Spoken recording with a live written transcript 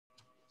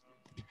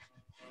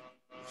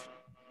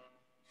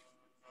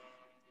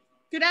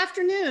Good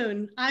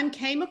afternoon. I'm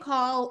Kay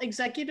McCall,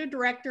 Executive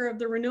Director of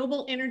the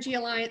Renewable Energy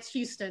Alliance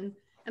Houston,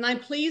 and I'm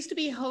pleased to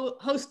be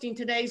hosting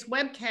today's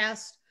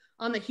webcast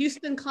on the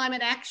Houston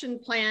Climate Action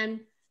Plan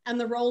and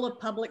the role of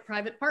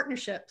public-private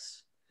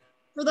partnerships.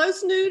 For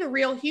those new to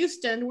Real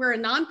Houston, we're a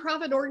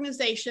nonprofit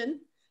organization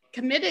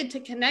committed to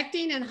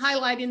connecting and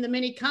highlighting the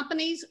many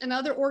companies and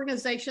other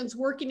organizations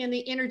working in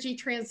the energy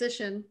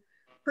transition,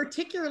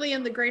 particularly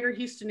in the greater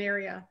Houston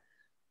area.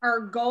 Our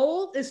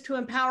goal is to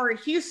empower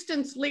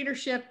Houston's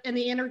leadership in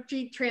the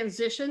energy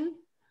transition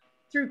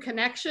through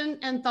connection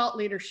and thought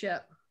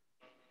leadership.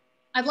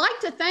 I'd like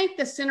to thank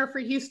the Center for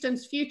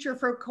Houston's Future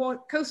for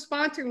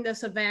co-sponsoring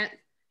this event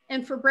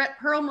and for Brett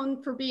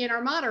Perlman for being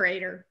our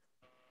moderator.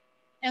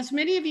 As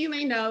many of you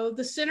may know,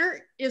 the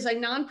Center is a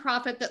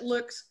nonprofit that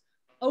looks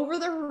over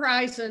the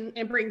horizon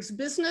and brings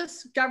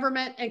business,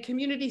 government, and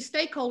community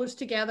stakeholders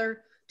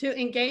together to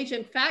engage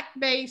in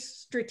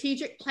fact-based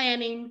strategic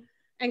planning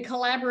and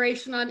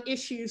collaboration on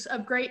issues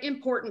of great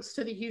importance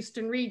to the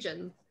Houston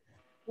region.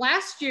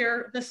 Last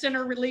year, the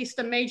Center released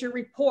a major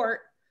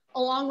report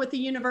along with the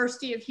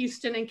University of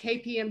Houston and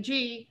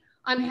KPMG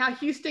on how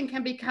Houston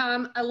can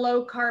become a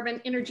low carbon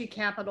energy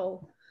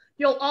capital.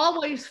 You'll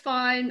always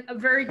find a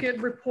very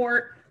good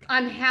report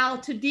on how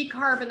to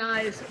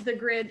decarbonize the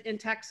grid in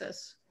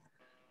Texas.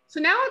 So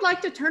now I'd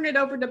like to turn it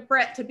over to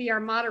Brett to be our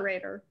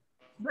moderator.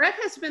 Brett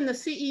has been the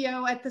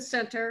CEO at the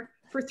Center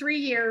for 3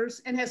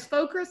 years and has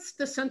focused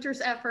the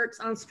Center's efforts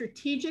on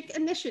strategic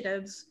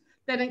initiatives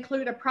that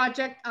include a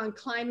project on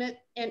climate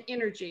and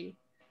energy.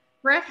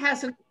 Brett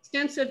has an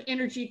extensive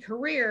energy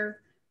career,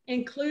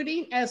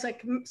 including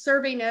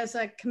serving as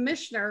a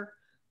commissioner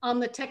on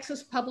the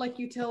Texas Public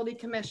Utility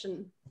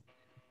Commission.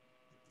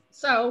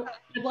 So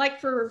I'd like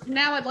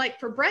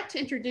for Brett to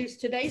introduce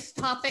today's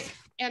topic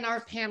and our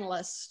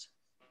panelists.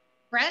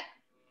 Brett?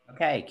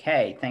 Okay,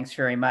 Kay, thanks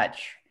very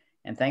much.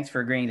 And thanks for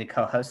agreeing to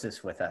co-host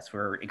this with us.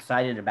 We're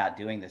excited about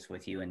doing this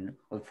with you and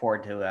look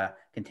forward to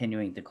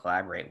continuing to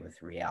collaborate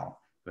with Real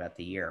throughout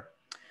the year.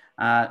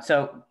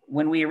 So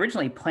when we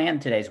originally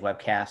planned today's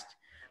webcast,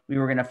 we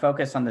were going to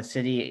focus on the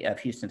City of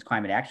Houston's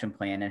Climate Action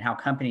Plan and how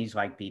companies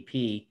like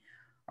BP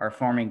are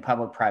forming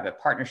public-private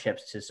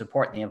partnerships to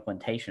support the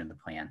implementation of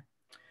the plan.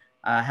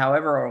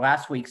 However,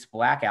 last week's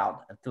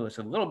blackout threw us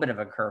a little bit of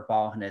a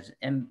curveball and has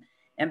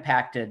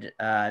impacted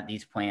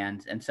these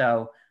plans. And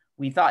so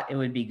we thought it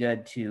would be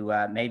good to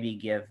maybe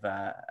give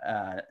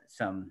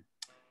some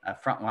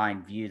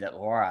frontline view that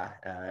Lara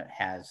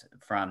has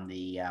from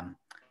the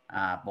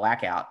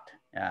blackout.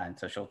 And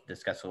so she'll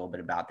discuss a little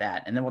bit about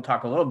that. And then we'll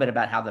talk a little bit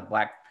about how the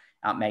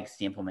blackout makes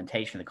the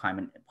implementation of the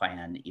climate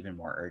plan even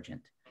more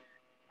urgent.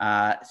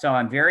 So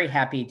I'm very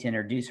happy to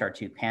introduce our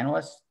two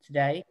panelists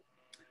today.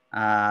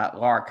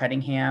 Lara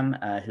Cottingham,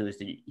 who is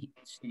the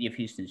City of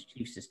Houston's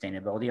Chief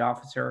Sustainability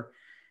Officer.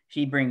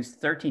 She brings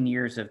 13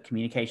 years of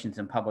communications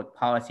and public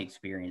policy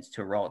experience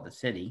to a role at the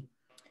city.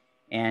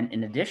 And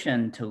in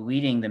addition to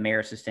leading the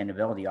Mayor's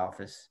Sustainability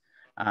Office,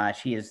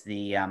 she is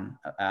the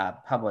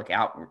public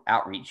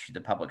outreach, the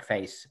public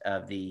face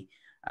of the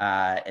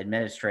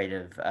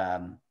administrative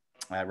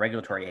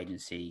regulatory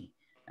agency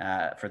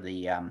for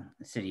the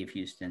City of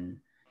Houston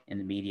in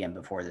the media and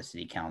before the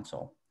City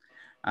Council.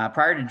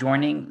 Prior to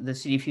joining the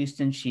City of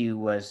Houston, she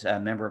was a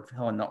member of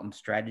Hill & Knowlton's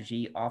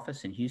Strategy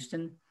Office in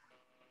Houston.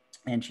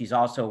 And she's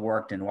also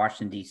worked in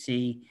Washington,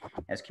 D.C.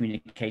 as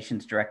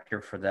communications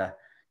director for the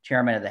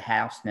chairman of the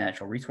House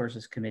Natural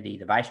Resources Committee,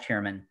 the vice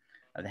chairman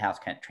of the House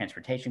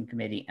Transportation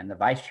Committee, and the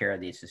vice chair of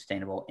the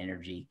Sustainable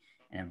Energy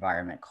and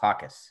Environment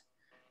Caucus.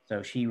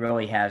 So she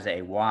really has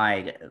a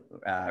wide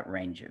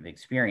range of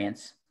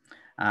experience.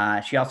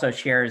 She also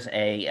shares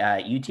a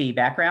UT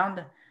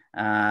background.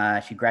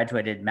 She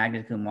graduated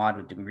magna cum laude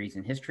with degrees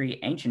in history,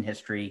 ancient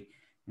history,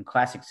 and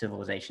classic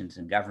civilizations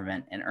and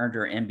government, and earned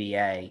her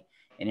MBA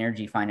in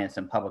Energy, Finance,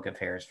 and Public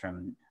Affairs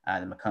from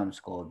the Macomb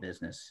School of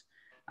Business,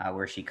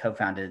 where she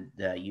co-founded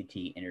the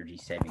UT Energy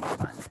Savings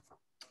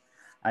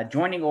Fund.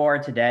 Joining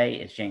Lara today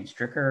is Jane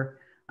Stricker.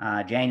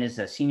 Jane is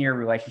a Senior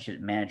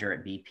Relationship Manager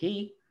at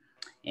BP,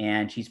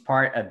 and she's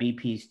part of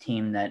BP's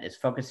team that is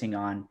focusing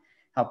on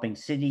helping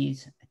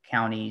cities,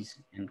 counties,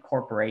 and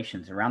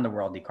corporations around the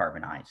world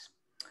decarbonize.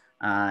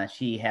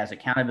 She has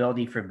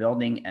accountability for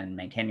building and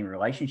maintaining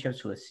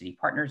relationships with city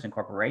partners and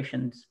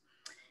corporations.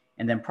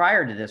 And then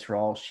prior to this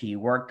role, she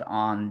worked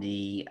on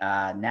the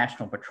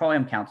National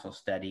Petroleum Council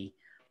study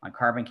on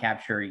carbon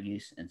capture,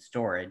 use, and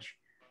storage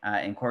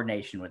in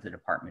coordination with the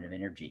Department of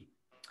Energy.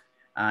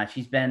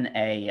 She's been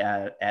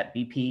at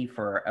BP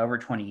for over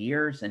 20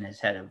 years and has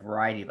had a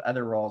variety of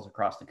other roles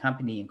across the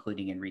company,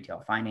 including in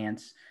retail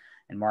finance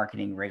and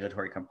marketing,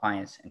 regulatory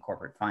compliance, and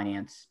corporate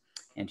finance.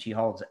 And she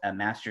holds a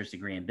master's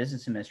degree in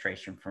business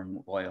administration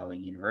from Loyola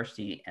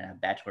University and a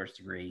bachelor's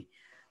degree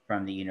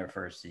from the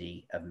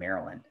University of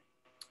Maryland.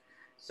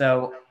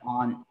 So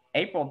on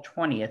April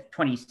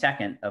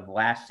 22nd of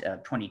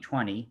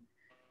 2020,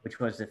 which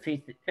was the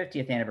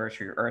 50th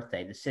anniversary of Earth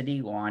Day, the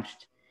city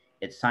launched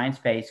its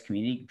science-based,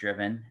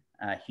 community-driven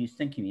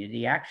Houston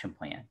Community Action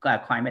Plan,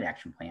 Climate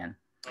Action Plan,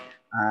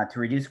 to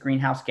reduce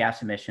greenhouse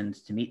gas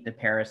emissions, to meet the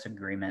Paris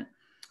Agreement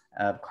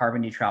of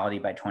carbon neutrality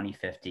by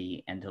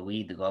 2050, and to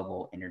lead the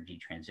global energy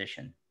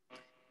transition.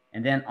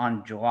 And then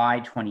on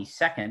July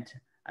 22nd,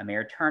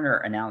 Mayor Turner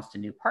announced a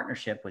new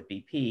partnership with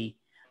BP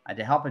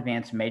to help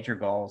advance major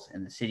goals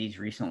in the city's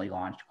recently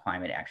launched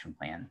Climate Action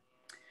Plan.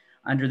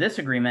 Under this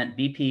agreement,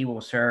 BP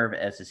will serve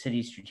as the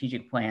city's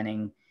strategic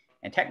planning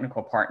and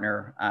technical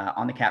partner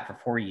on the CAP for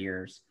 4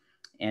 years,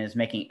 and is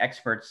making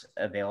experts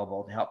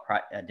available to help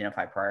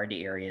identify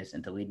priority areas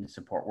and to lead and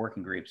support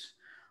working groups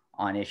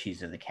on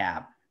issues of the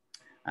CAP.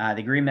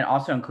 The agreement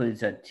also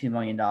includes a $2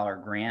 million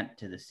grant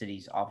to the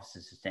city's Office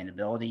of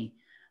Sustainability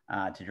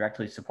to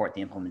directly support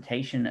the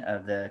implementation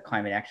of the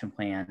Climate Action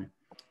Plan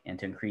and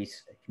to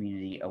increase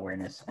community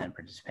awareness and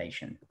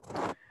participation.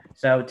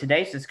 So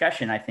today's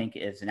discussion, I think,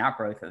 is an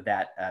outgrowth of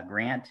that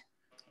grant,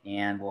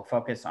 and we'll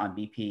focus on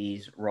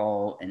BP's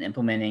role in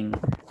implementing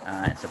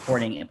and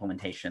supporting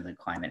implementation of the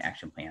Climate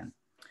Action Plan.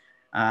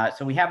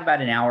 So we have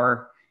about an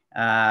hour.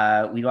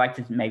 We'd like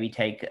to maybe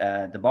take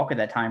the bulk of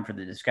that time for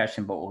the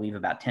discussion, but we'll leave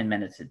about 10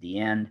 minutes at the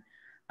end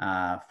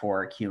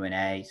for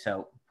Q&A.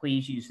 So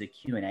please use the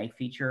Q&A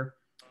feature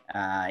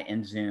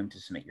in Zoom to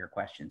submit your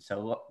questions.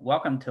 So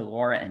welcome to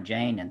Laura and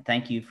Jane, and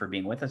thank you for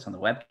being with us on the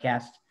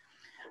webcast.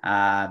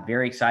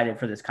 Very excited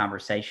for this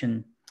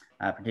conversation,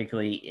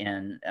 particularly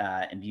in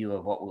view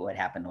of what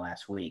happened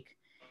last week.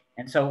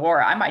 And so,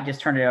 Laura, I might just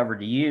turn it over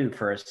to you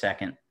for a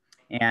second.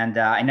 And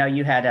I know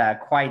you had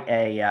quite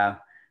an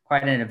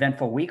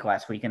eventful week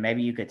last week, and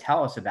maybe you could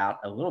tell us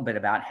a little bit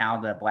about how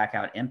the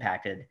blackout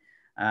impacted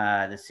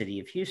the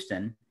city of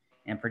Houston,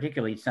 and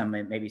particularly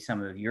maybe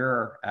some of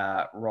your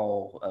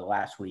role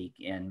last week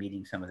in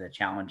meeting some of the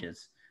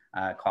challenges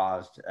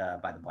caused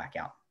by the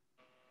blackout.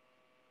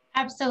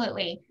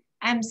 Absolutely.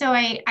 So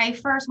I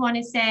first want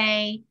to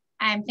say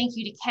thank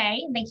you to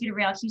Kay, and thank you to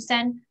Rail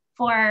Houston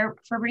for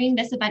bringing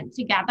this event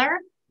together.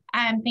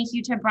 Thank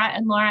you to Brett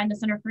and Laura and the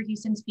Center for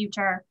Houston's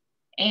Future.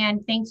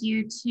 And thank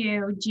you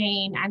to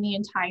Jane and the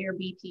entire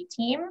BP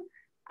team.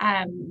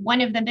 One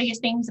of the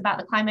biggest things about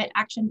the Climate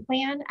Action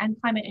Plan and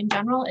climate in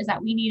general is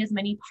that we need as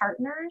many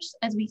partners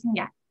as we can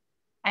get.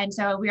 And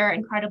so we are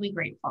incredibly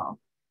grateful.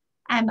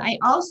 I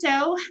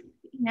also,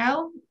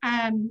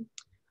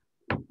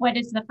 what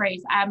is the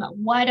phrase?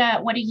 What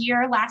a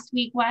year last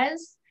week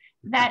was,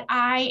 that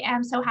I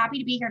am so happy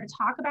to be here to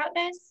talk about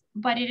this,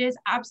 but it is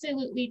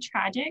absolutely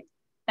tragic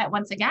that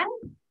once again,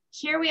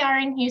 here we are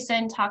in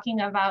Houston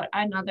talking about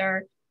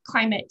another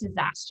climate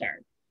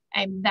disaster.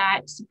 And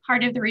that's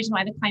part of the reason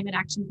why the Climate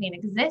Action Plan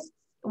exists,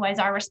 was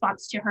our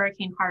response to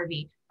Hurricane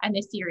Harvey and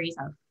the series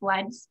of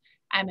floods.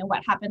 And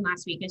what happened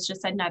last week is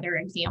just another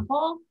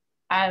example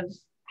of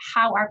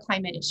how our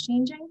climate is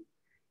changing.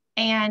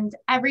 And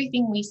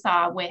everything we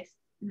saw with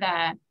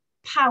the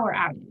power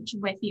outage,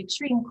 with the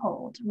extreme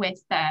cold,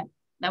 with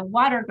the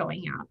water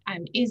going out,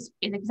 is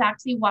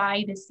exactly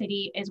why the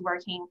city is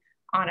working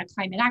on a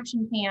climate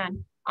action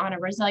plan, on a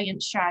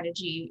resilience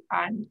strategy,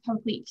 on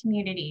complete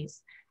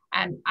communities.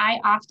 I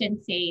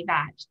often say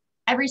that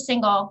every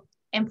single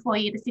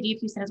employee of the city of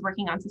Houston is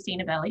working on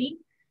sustainability,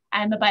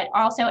 but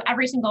also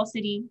every single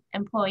city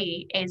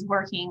employee is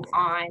working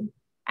on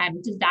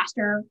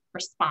disaster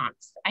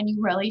response. And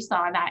you really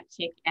saw that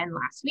kick in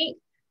last week.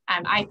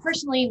 I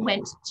personally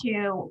went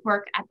to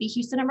work at the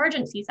Houston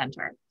Emergency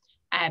Center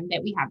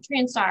that we have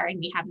TranStar and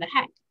we have the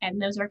HEC.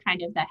 And those are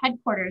kind of the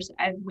headquarters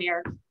of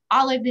where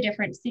all of the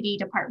different city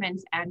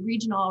departments and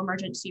regional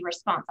emergency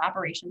response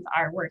operations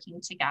are working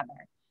together.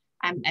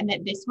 And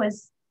that this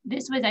was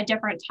a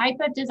different type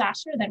of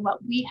disaster than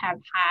what we have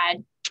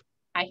had,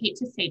 I hate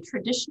to say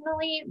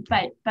traditionally,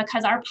 but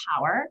because our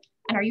power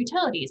and our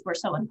utilities were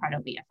so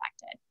incredibly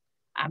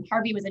affected.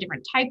 Harvey was a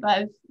different type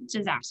of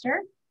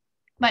disaster,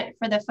 but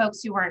for the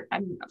folks who weren't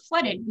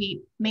flooded,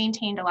 we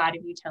maintained a lot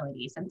of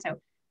utilities. And so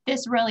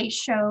this really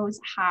shows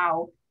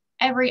how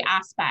every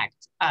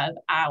aspect of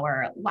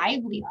our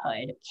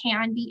livelihood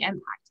can be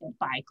impacted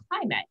by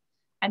climate.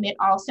 And it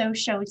also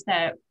shows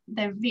the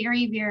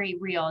very, very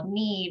real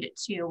need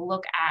to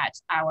look at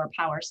our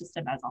power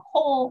system as a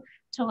whole,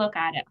 to look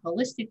at it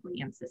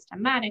holistically and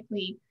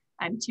systematically,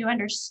 and to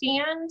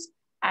understand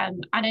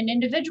on an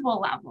individual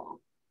level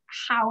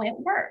how it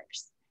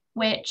works,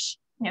 which,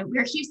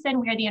 we're Houston,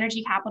 we are the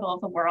energy capital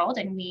of the world,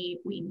 and we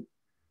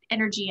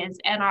energy is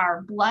in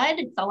our blood.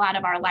 It's a lot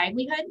of our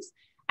livelihoods.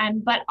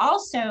 But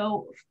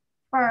also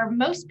for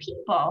most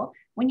people,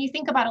 when you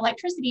think about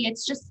electricity,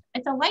 it's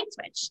a light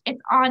switch.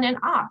 It's on and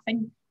off.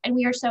 And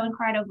we are so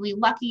incredibly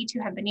lucky to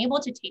have been able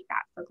to take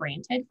that for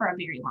granted for a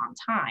very long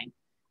time.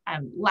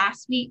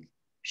 Last week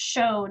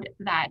showed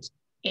that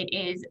it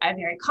is a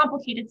very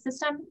complicated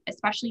system,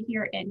 especially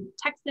here in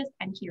Texas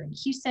and here in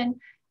Houston,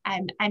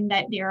 and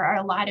that there are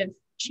a lot of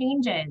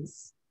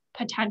changes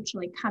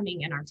potentially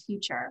coming in our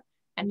future.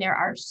 And there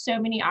are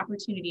so many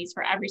opportunities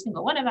for every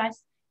single one of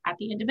us at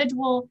the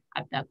individual,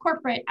 at the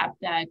corporate, at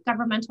the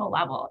governmental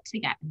level to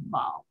get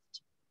involved.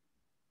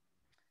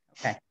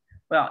 Okay.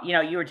 Well,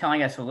 you were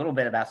telling us a little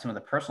bit about some of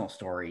the personal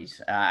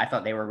stories. I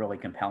thought they were really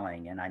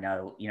compelling. And I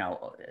know,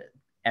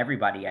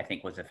 everybody, I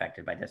think, was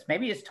affected by this.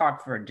 Maybe just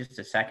talk for just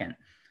a second,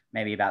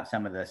 maybe about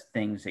some of the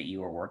things that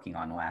you were working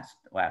on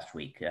last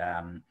week,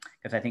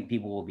 because I think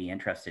people will be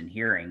interested in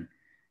hearing,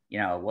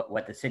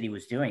 what the city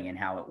was doing and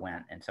how it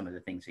went, and some of the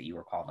things that you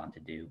were called on to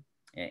do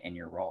in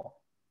your role.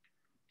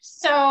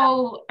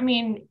 So, I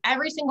mean,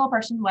 every single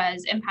person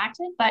was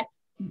impacted, but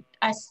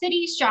a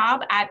city's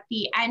job at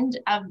the end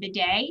of the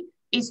day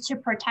is to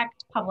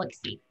protect public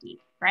safety,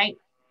 right?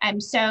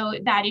 And so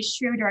that is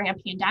true during a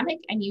pandemic,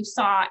 and you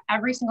saw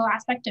every single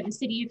aspect of the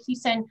city of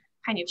Houston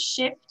kind of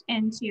shift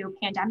into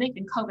pandemic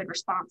and COVID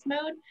response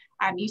mode.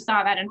 You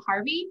saw that in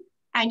Harvey,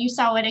 and you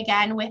saw it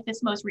again with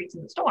this most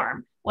recent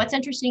storm. What's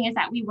interesting is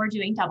that we were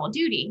doing double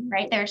duty,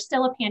 right? There's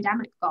still a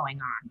pandemic going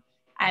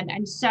on.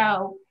 And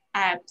so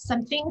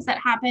some things that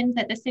happened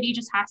that the city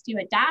just has to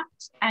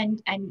adapt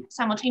and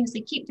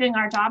simultaneously keep doing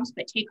our jobs,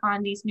 but take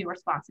on these new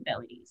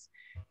responsibilities,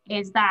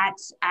 is that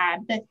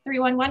the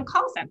 311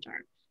 call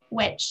center,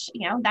 which,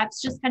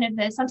 that's just kind of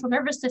the central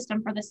nervous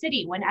system for the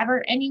city.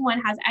 Whenever anyone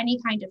has any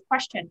kind of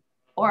question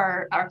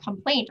or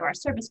complaint or a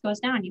service goes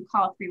down, you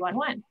call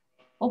 311.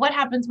 Well, what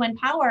happens when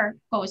power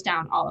goes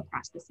down all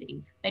across the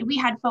city? Then we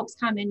had folks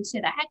come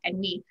into the HEC, and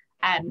we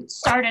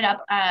started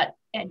up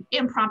an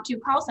impromptu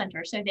call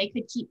center so they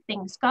could keep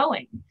things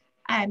going.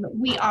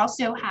 We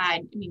also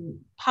had,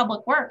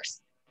 public works,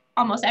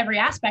 almost every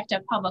aspect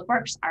of public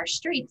works, our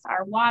streets,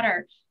 our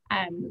water,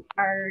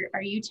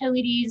 our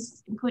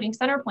utilities, including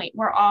Centerpoint,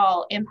 were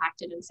all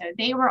impacted. And so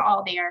they were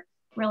all there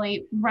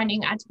really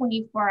running a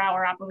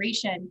 24-hour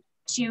operation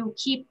to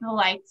keep the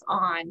lights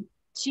on,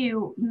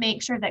 to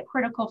make sure that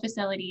critical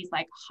facilities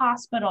like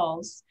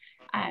hospitals,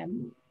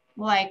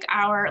 like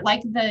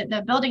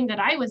the building that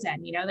I was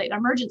in, the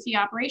emergency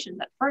operations,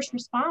 that first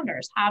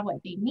responders have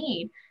what they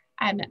need,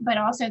 but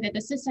also that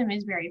the system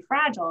is very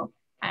fragile,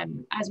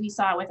 as we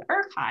saw with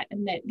ERCOT,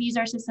 and that these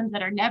are systems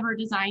that are never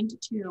designed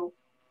to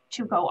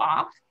go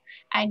off,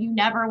 and you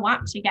never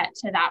want to get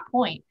to that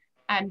point.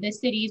 The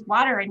city's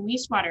water and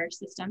wastewater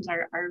systems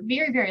are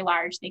very, very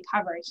large. They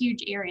cover a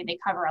huge area. They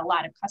cover a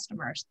lot of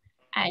customers,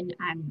 and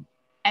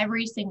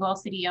every single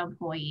city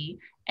employee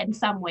in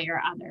some way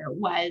or other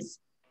was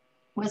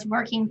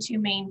working to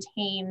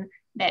maintain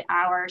that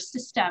our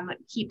system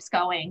keeps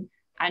going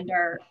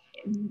under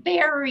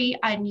very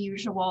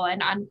unusual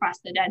and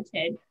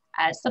unprecedented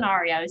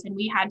scenarios. And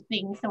we had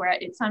things where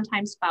it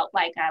sometimes felt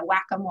like a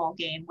whack-a-mole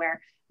game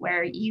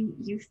where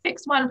you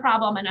fix one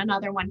problem and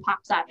another one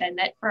pops up, and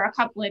that for a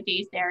couple of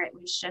days there, it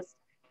was just,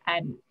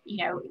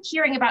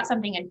 hearing about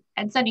something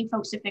and sending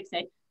folks to fix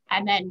it,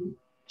 and then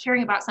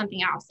hearing about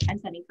something else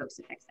and sending folks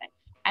to fix it.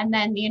 And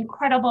then the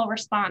incredible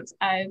response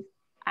of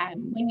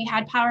when we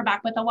had power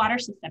back with the water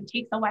system,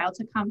 takes a while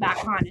to come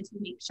back on and to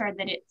make sure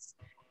that it's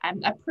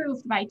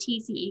approved by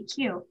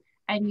TCEQ.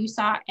 And you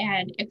saw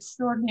an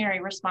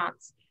extraordinary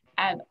response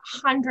of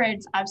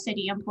hundreds of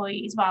city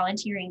employees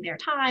volunteering their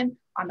time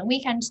on the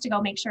weekends to go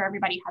make sure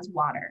everybody has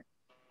water.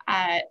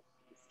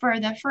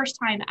 For the first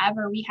time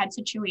ever, we had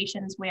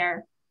situations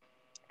where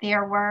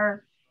there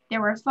were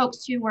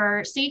folks who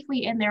were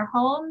safely in their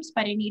homes,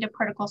 but in need of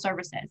critical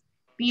services,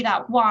 be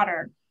that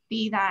water,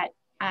 be that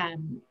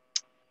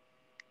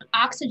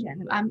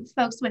oxygen,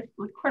 folks with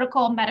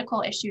critical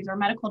medical issues or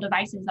medical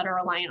devices that are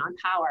reliant on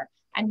power.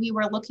 And we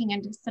were looking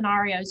into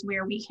scenarios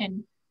where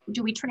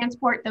do we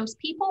transport those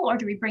people, or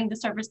do we bring the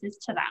services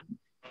to them?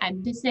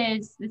 And this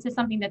is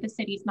something that the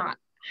city's not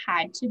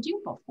had to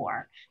do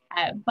before.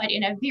 But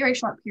in a very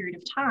short period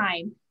of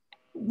time,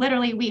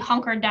 literally we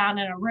hunkered down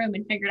in a room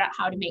and figured out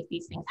how to make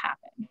these things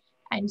happen.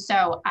 And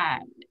so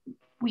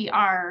we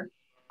are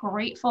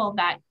grateful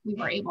that we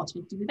were able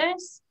to do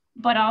this,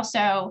 but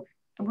also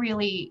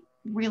really,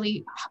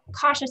 really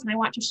cautious. And I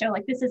want to show,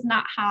 like, this is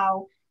not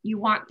how you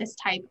want this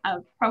type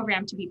of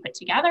program to be put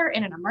together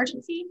in an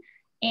emergency,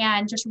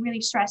 and just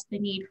really stress the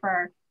need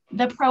for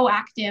the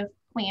proactive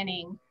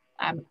planning,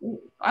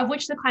 of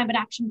which the climate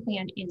action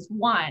plan is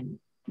one,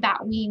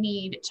 that we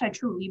need to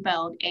truly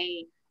build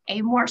a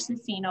more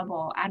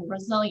sustainable and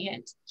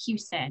resilient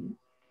Houston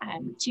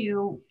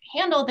to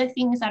handle the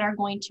things that are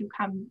going to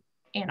come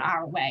in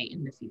our way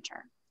in the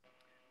future.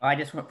 I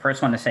just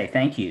first want to say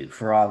thank you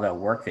for all the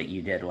work that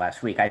you did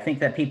last week. I think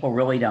that people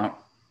really don't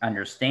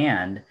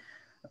understand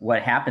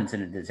what happens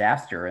in a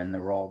disaster and the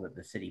role that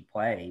the city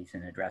plays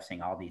in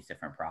addressing all these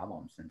different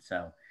problems. And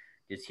so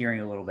just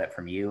hearing a little bit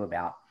from you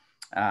about,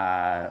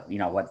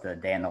 what the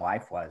day in the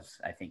life was,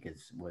 I think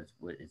is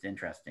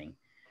interesting.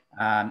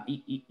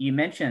 You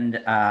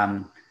mentioned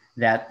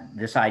that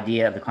this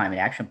idea of the climate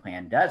action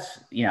plan does,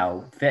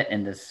 fit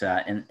in this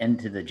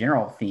into the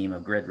general theme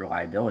of grid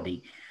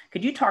reliability.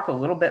 Could you talk a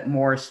little bit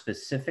more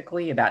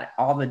specifically about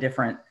all the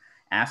different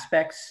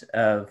aspects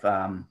of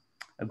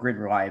grid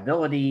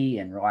reliability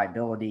and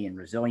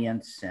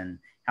resilience, and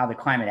how the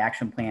climate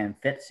action plan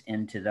fits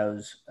into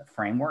those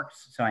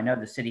frameworks? So I know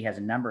the city has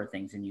a number of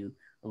things, and you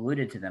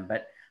alluded to them,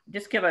 but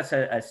just give us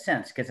a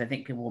sense, because I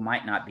think people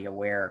might not be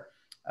aware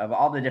of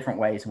all the different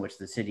ways in which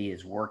the city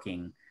is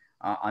working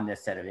on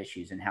this set of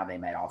issues and how they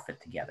might all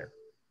fit together.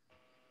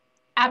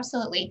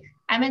 Absolutely.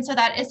 And so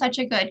that is such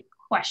a good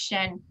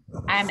question.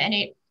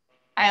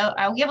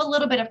 I'll give a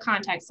little bit of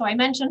context. So I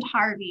mentioned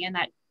Harvey, and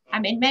that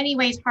in many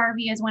ways,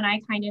 Harvey is when I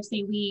kind of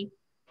say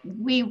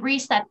we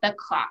reset the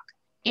clock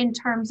in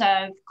terms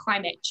of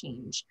climate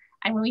change.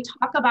 And when we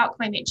talk about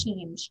climate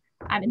change,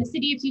 in the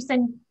city of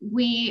Houston,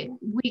 we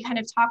kind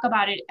of talk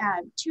about it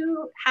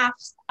two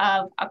halves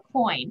of a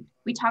coin.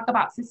 We talk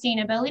about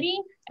sustainability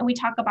and we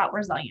talk about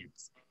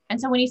resilience. And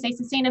so when you say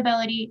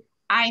sustainability,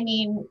 I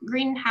mean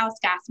greenhouse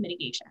gas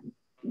mitigation.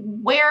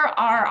 Where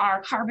are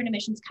our carbon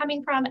emissions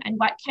coming from, and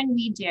what can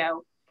we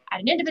do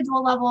at an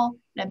individual level,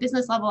 at a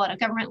business level, at a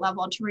government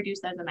level to reduce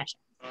those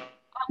emissions?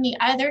 On the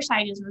other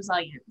side is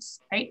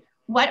resilience, right?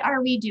 What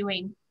are we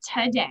doing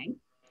today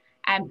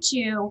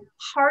to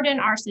harden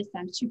our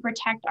systems, to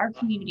protect our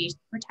communities, to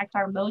protect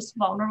our most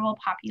vulnerable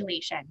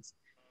populations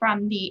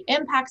from the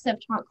impacts of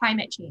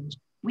climate change?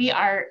 We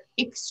are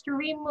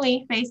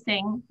extremely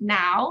facing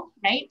now,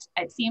 right?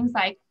 It seems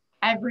like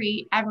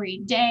every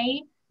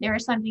day there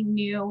is something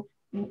new,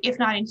 if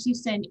not in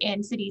Houston,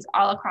 in cities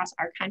all across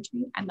our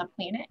country and the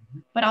planet.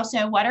 But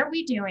also, what are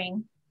we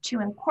doing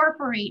to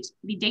incorporate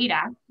the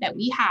data that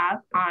we have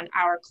on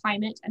our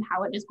climate and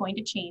how it is going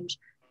to change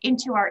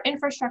into our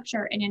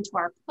infrastructure and into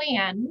our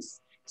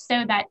plans,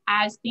 so that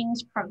as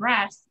things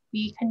progress,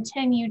 we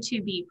continue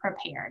to be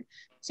prepared,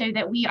 so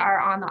that we are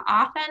on the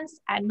offense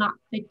and not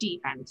the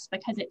defense,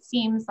 because it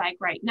seems like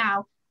right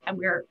now, and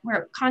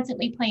we're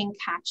constantly playing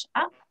catch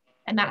up,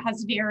 and that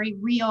has very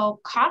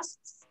real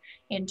costs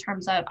in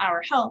terms of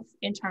our health,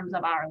 in terms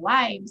of our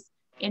lives,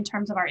 in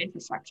terms of our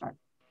infrastructure.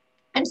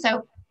 And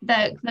so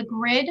the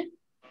grid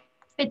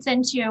fits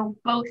into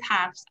both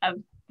halves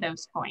of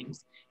those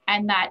coins.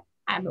 And that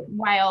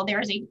while there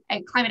is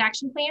a climate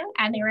action plan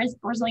and there is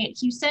Resilient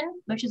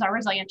Houston, which is our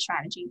resilience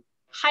strategy,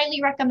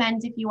 highly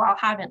recommend, if you all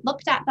haven't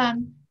looked at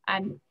them,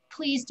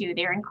 please do.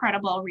 They're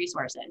incredible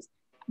resources.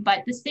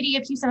 But the city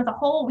of Houston as a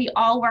whole, we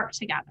all work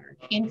together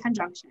in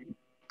conjunction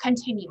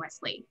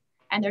continuously.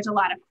 And there's a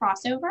lot of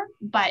crossover,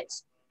 but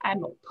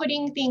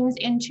putting things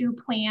into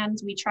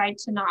plans, we try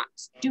to not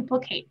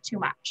duplicate too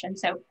much. And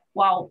so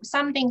while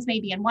some things may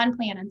be in one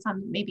plan and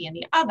some may be in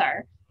the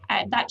other,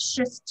 that's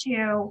just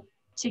to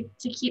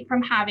keep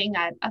from having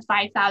a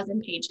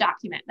 5,000 page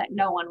document that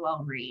no one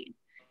will read.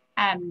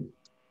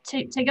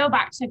 To go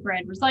back to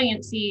grid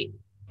resiliency,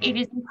 it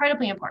is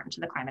incredibly important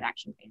to the climate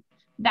action plan.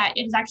 That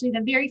it is actually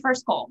the very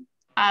first goal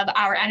of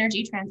our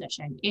energy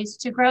transition, is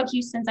to grow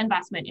Houston's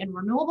investment in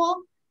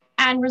renewable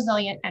and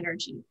resilient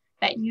energy.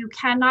 That you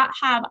cannot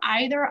have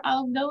either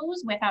of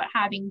those without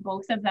having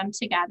both of them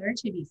together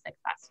to be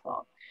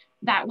successful.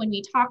 That when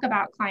we talk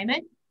about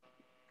climate,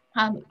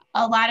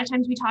 a lot of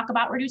times we talk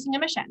about reducing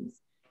emissions.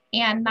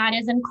 And that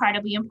is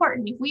incredibly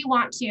important. If we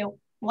want to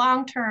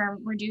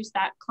long-term reduce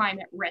that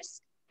climate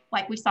risk,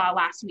 like we saw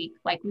last week,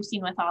 like we've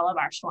seen with all of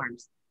our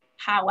storms.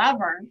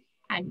 However,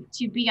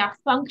 to be a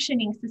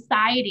functioning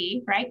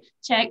society, right,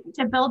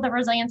 to build the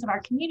resilience of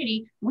our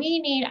community, we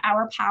need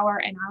our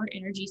power and our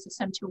energy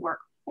system to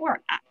work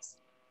for us,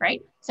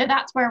 right? So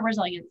that's where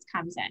resilience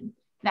comes in,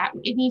 that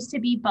it needs to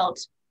be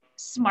built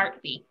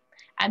smartly,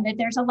 and that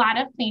there's a lot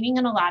of planning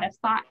and a lot of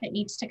thought that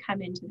needs to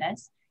come into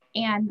this,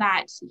 and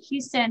that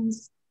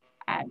Houston's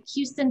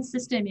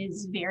system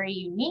is very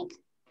unique.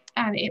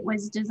 It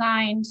was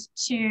designed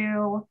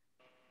to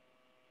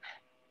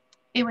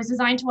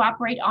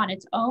operate on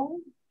its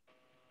own,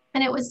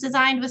 and it was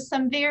designed with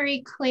some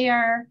very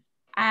clear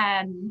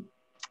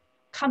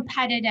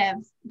competitive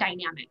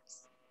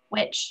dynamics,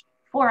 which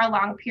for a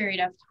long period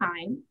of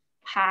time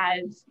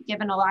have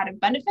given a lot of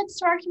benefits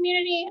to our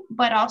community,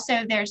 but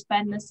also there's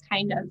been this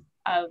kind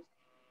of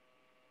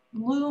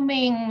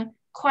looming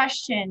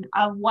question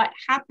of what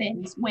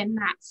happens when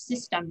that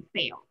system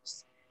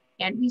fails.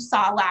 And we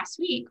saw last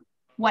week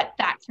what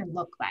that can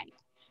look like.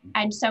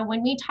 And so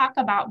when we talk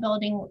about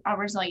building a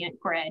resilient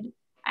grid,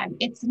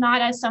 it's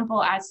not as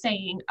simple as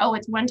saying, oh,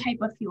 it's one type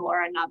of fuel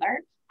or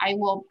another. I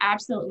will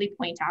absolutely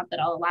point out that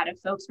a lot of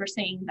folks were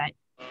saying that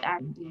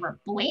we were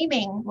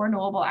blaming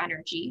renewable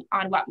energy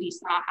on what we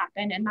saw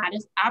happen, and that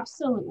is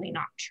absolutely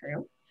not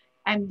true.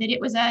 And that it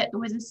was a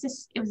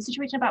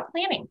situation about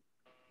planning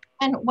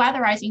and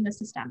weatherizing the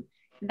system.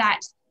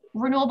 That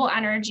renewable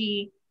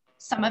energy,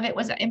 some of it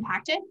was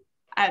impacted,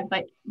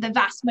 but the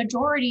vast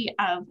majority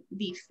of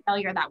the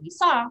failure that we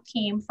saw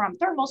came from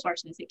thermal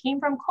sources. It came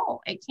from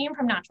coal. It came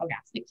from natural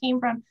gas. It came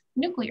from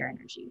nuclear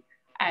energy.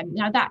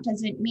 Now that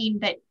doesn't mean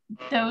that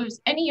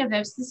any of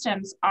those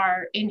systems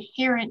are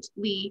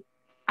inherently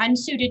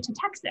unsuited to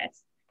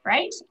Texas,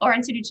 right? Or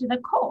unsuited to the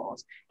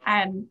cold.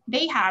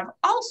 They have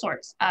all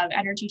sorts of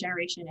energy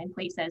generation in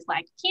places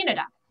like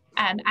Canada.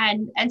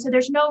 And so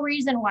there's no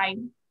reason why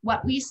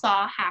what we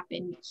saw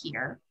happen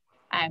here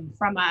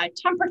from a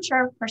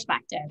temperature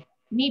perspective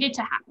needed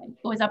to happen.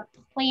 It was a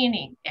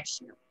planning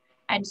issue.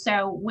 And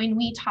so when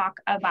we talk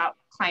about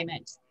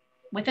climate,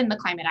 within the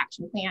climate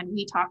action plan,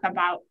 we talk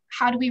about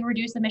how do we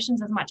reduce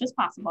emissions as much as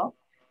possible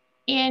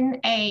in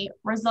a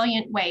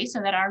resilient way so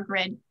that our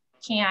grid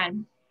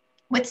can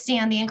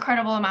withstand the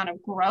incredible amount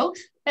of growth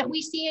that we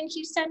see in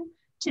Houston,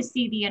 to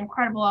see the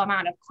incredible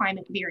amount of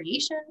climate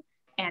variation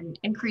and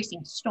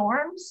increasing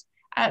storms,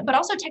 but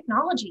also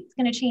technology is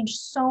going to change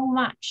so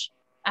much.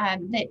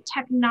 That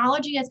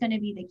technology is going to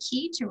be the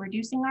key to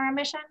reducing our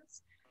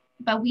emissions,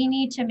 but we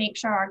need to make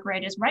sure our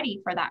grid is ready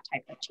for that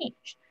type of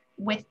change.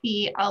 With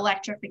the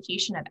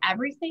electrification of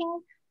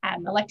everything,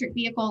 electric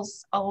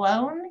vehicles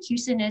alone,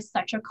 Houston is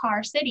such a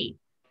car city.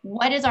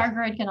 What is our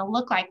grid going to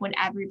look like when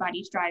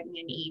everybody's driving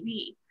an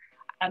EV?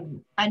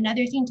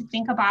 Another thing to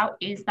think about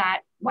is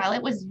that while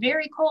it was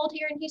very cold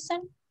here in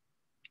Houston,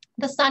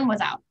 the sun was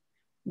out.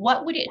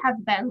 What would it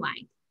have been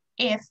like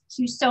if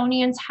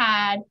Houstonians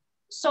had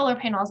solar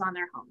panels on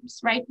their homes,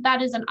 right?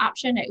 That is an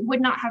option. It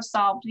would not have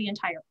solved the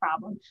entire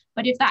problem,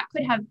 but if that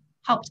could have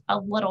helped a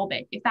little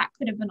bit, if that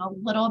could have been a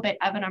little bit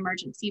of an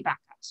emergency backup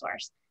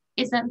source,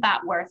 isn't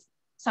that worth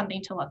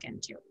something to look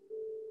into?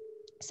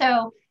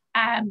 So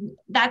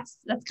that's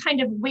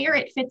kind of where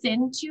it fits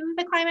into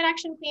the climate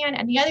action plan.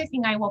 And the other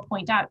thing I will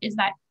point out is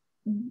that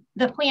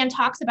the plan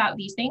talks about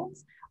these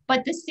things,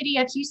 but the city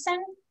of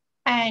Houston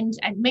and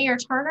Mayor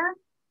Turner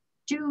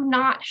do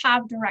not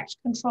have direct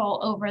control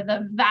over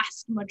the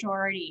vast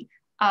majority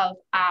of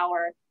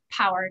our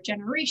power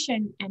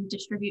generation and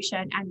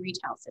distribution and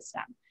retail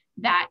system.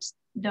 That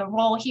the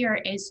role here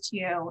is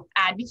to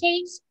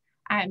advocate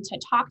and to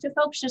talk to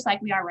folks just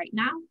like we are right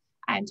now,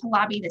 and to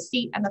lobby the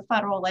state and the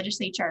federal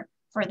legislature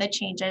for the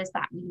changes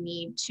that we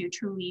need to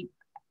truly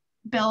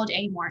build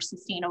a more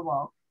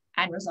sustainable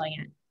and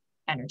resilient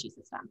energy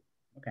system.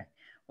 Okay.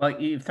 Well,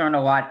 you've thrown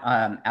a lot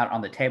out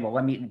on the table.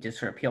 Let me just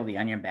sort of peel the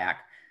onion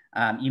back.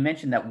 You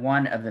mentioned that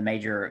one of the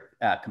major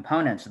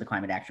components of the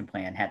Climate Action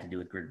Plan had to do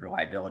with grid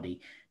reliability.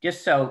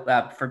 Just so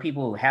for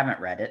people who haven't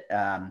read it,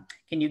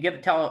 can you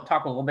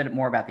talk a little bit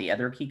more about the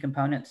other key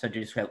components? So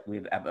just so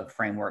we have a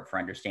framework for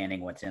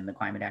understanding what's in the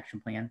Climate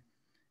Action Plan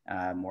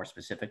more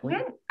specifically.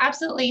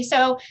 Absolutely.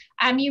 So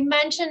you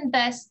mentioned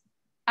this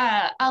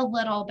a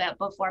little bit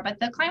before, but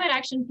the Climate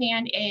Action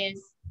Plan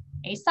is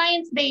a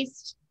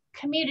science-based,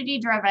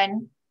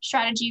 community-driven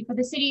strategy for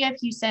the city of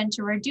Houston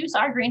to reduce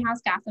our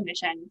greenhouse gas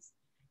emissions,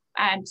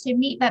 to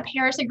meet the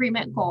Paris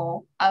Agreement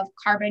goal of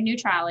carbon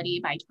neutrality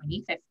by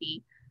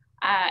 2050,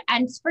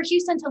 and for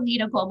Houston to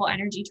lead a global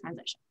energy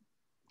transition.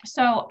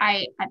 So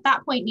I, at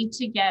that point, need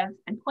to give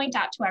and point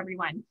out to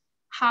everyone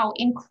how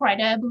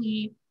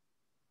incredibly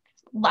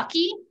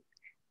lucky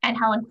and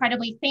how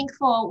incredibly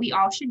thankful we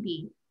all should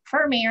be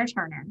for Mayor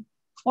Turner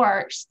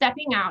for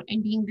stepping out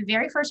and being the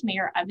very first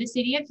mayor of the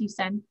city of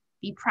Houston,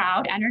 the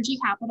proud energy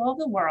capital of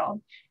the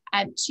world,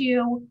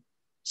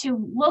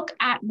 to look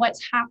at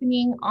what's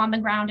happening on the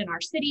ground in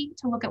our city,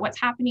 to look at what's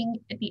happening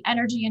at the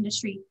energy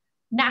industry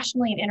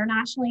nationally and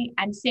internationally,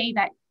 and say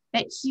that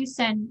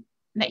Houston,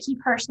 that he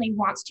personally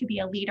wants to be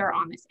a leader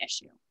on this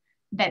issue.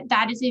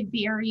 That is a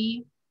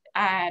very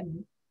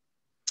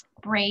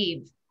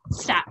brave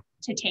step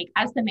to take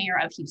as the mayor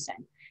of Houston.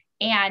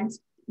 And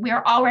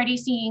we're already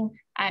seeing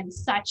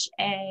such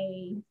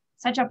a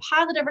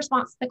positive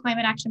response to the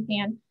Climate Action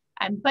Plan,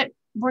 but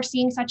we're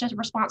seeing such a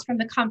response from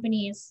the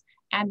companies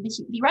and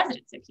the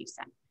residents of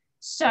Houston.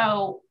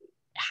 So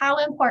how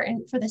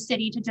important for the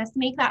city to just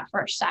make that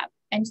first step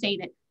and say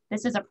that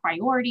this is a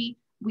priority,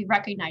 we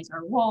recognize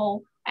our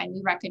role, and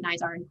we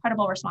recognize our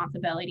incredible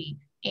responsibility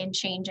in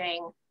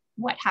changing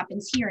what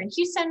happens here in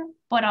Houston,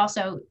 but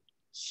also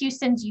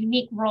Houston's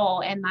unique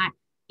role in that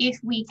if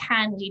we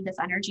can lead this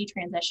energy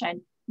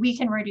transition, we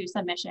can reduce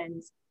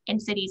emissions in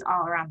cities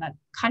all around the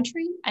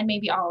country and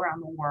maybe all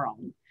around the world.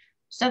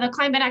 So the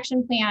Climate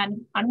Action Plan,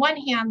 on one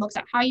hand, looks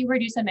at how you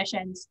reduce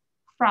emissions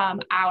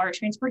from our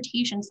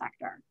transportation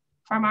sector,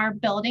 from our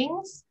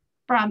buildings,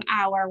 from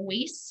our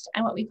waste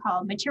and what we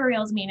call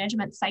materials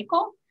management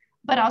cycle,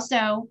 but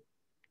also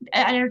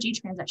energy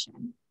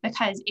transition.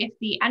 Because if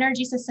the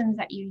energy systems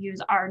that you use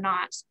are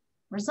not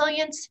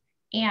resilient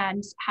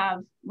and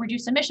have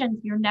reduced emissions,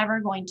 you're never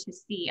going to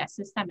see a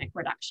systemic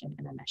reduction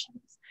in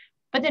emissions.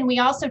 But then we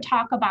also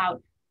talk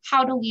about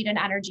how to lead an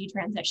energy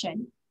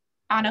transition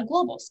on a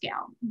global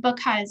scale,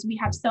 because we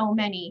have so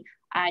many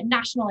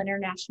national,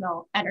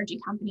 international energy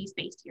companies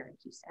based here in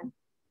Houston.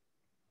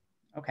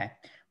 Okay,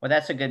 well,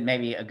 that's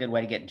maybe a good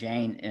way to get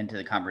Jane into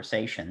the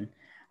conversation.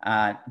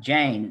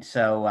 Jane,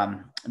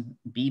 so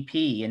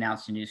BP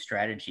announced a new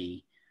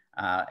strategy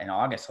in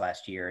August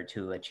last year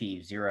to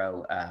achieve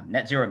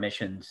net zero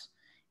emissions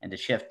and to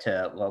shift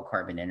to low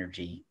carbon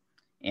energy,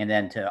 and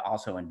then to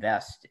also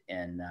invest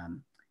in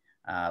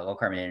low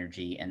carbon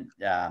energy and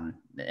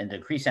to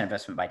increase that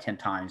investment by 10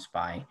 times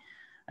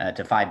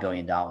to $5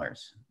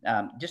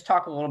 billion. Just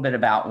talk a little bit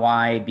about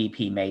why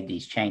BP made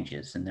these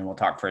changes, and then we'll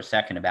talk for a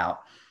second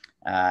about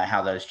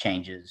how those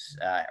changes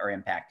are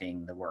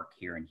impacting the work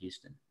here in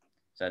Houston.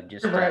 So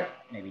just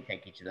maybe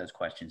take each of those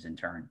questions in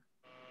turn.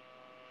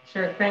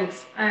 Sure,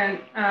 thanks. And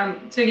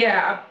so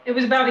yeah, it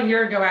was about a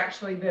year ago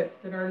actually that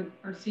our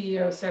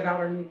CEO set out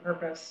our new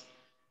purpose.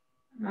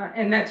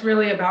 And that's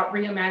really about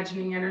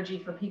reimagining energy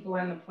for people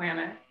and the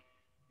planet.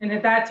 And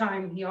at that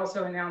time, he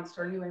also announced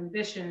our new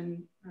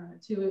ambition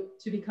to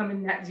become a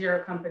net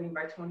zero company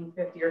by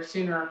 2050 or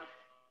sooner,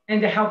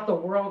 and to help the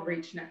world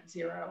reach net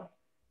zero.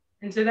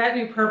 And so that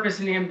new purpose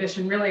and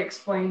ambition really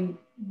explained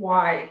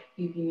why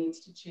BP needs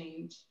to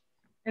change.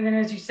 And then,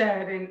 as you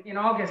said, in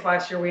August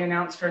last year, we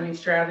announced our new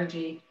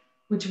strategy,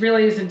 which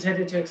really is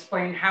intended to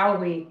explain how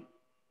we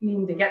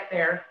need to get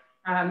there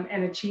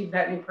and achieve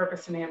that new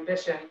purpose and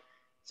ambition.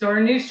 So our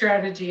new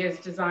strategy is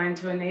designed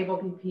to enable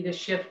BP to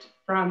shift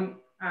from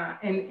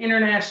an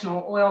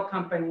international oil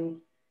company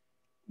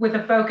with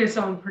a focus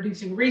on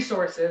producing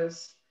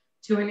resources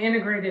to an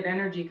integrated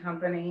energy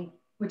company,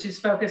 which is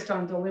focused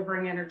on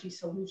delivering energy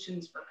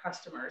solutions for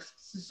customers.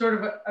 So sort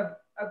of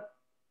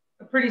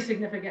a pretty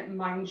significant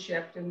mind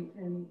shift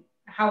in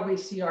how we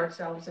see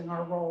ourselves in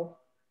our role.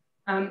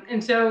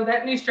 And so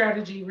that new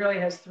strategy really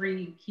has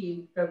three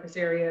key focus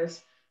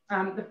areas.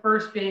 The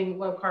first being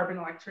low carbon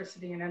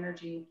electricity and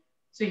energy.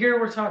 So here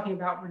we're talking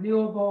about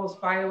renewables,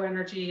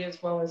 bioenergy,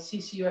 as well as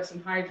CCUS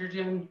and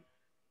hydrogen,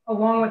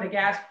 along with a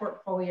gas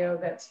portfolio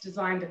that's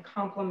designed to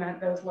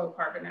complement those low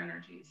carbon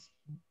energies.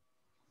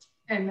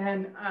 And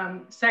then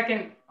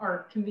second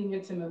are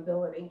convenience and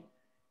mobility,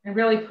 and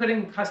really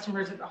putting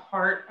customers at the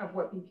heart of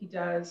what BP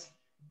does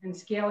and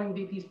scaling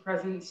BP's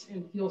presence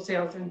in fuel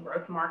sales and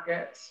growth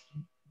markets.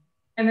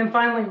 And then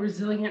finally,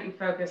 resilient and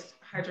focused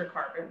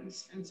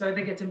hydrocarbons. And so I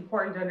think it's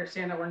important to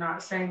understand that we're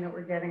not saying that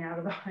we're getting out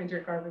of the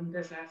hydrocarbon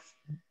business.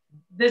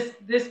 This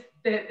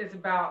bit is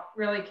about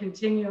really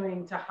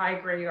continuing to high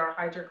grade our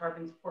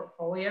hydrocarbons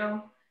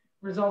portfolio,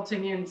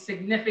 resulting in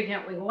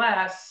significantly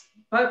less,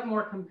 but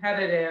more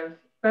competitive,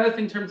 both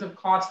in terms of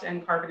cost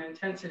and carbon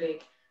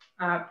intensity,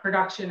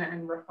 production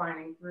and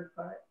refining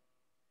throughput.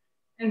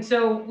 And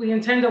so we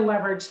intend to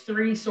leverage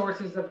three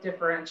sources of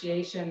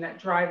differentiation that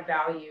drive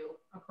value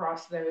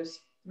across those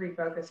three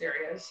focus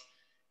areas.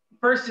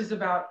 First is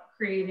about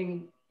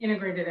creating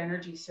integrated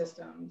energy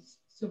systems.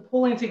 So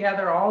pulling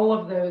together all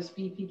of those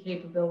BP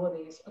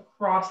capabilities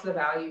across the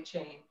value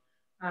chain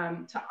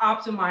to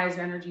optimize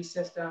energy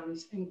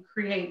systems and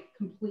create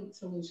complete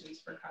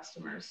solutions for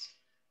customers.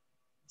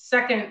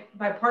 Second,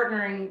 by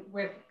partnering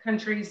with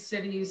countries,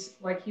 cities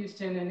like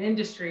Houston and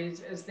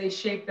industries as they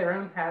shape their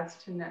own paths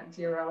to net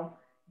zero,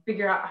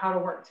 figure out how to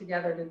work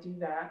together to do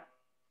that.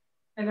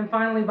 And then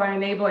finally, by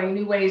enabling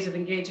new ways of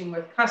engaging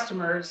with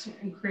customers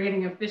and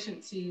creating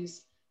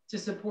efficiencies to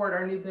support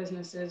our new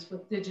businesses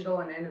with digital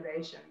and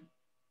innovation.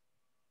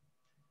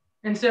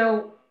 And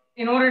so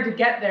in order to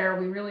get there,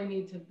 we really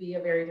need to be a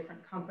very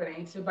different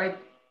company.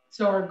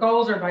 So our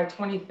goals are by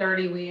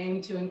 2030, we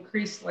aim to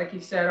increase, like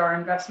you said, our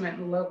investment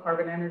in low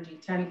carbon energy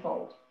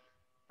tenfold,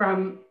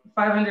 from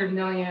 500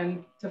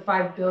 million to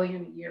 5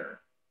 billion a year,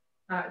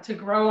 to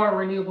grow our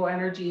renewable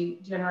energy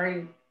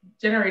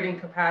generating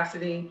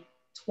capacity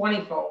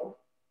 20-fold,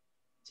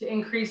 to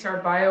increase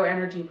our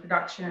bioenergy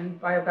production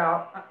by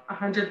about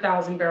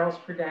 100,000 barrels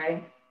per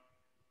day,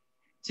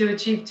 to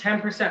achieve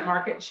 10%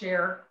 market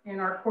share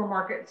in our core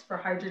markets for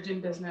hydrogen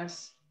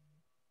business,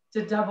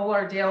 to double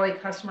our daily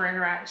customer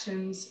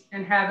interactions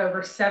and have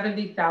over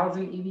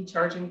 70,000 EV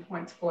charging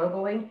points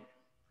globally,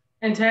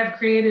 and to have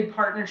created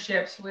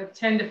partnerships with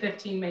 10 to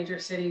 15 major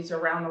cities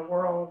around the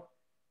world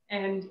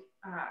and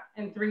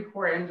three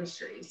core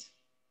industries.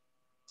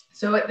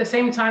 So at the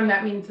same time,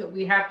 that means that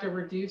we have to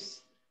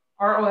reduce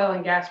our oil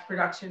and gas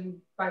production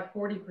by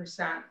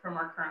 40% from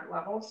our current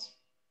levels.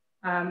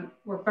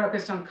 We're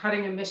focused on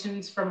cutting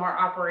emissions from our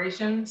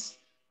operations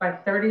by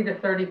 30 to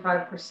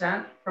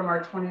 35% from our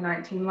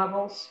 2019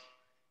 levels,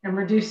 and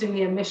reducing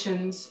the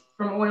emissions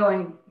from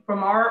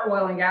our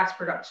oil and gas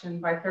production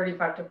by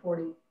 35 to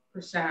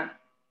 40%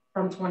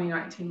 from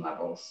 2019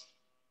 levels.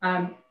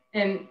 And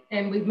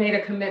we've made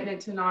a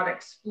commitment to not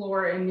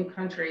explore in new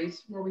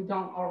countries where we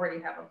don't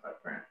already have a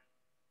footprint.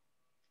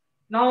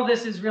 And all of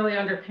this is really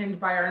underpinned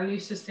by our new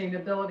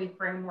sustainability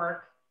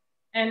framework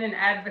and an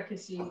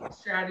advocacy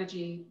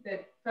strategy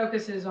that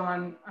focuses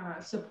on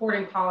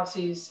supporting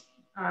policies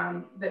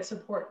that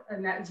support a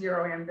net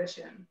zero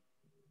ambition.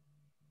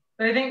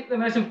 But I think the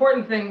most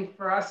important thing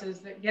for us is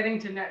that getting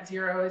to net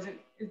zero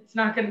it's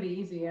not going to be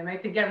easy. And I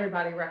think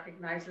everybody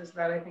recognizes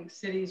that. I think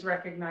cities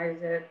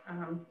recognize it,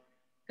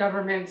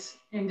 governments,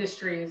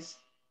 industries.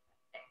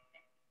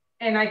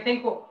 And I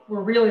think what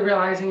we're really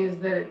realizing is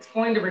that it's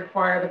going to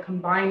require the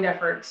combined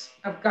efforts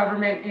of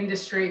government,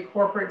 industry,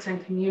 corporates,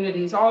 and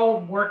communities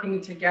all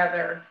working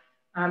together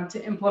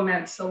to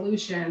implement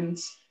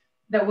solutions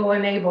that will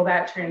enable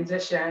that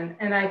transition.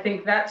 And I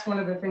think that's one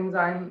of the things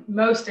I'm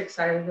most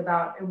excited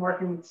about in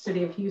working with the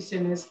City of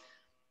Houston is,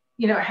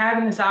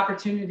 having this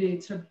opportunity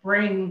to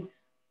bring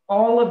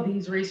all of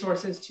these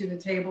resources to the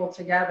table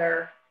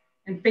together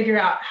and figure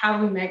out how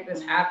do we make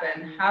this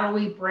happen? How do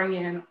we bring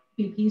in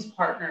BP's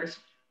partners,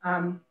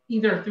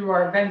 either through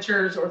our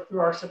ventures or through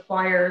our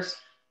suppliers,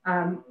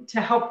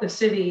 to help the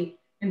city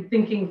in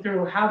thinking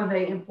through how do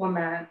they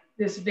implement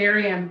this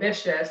very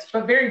ambitious,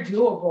 but very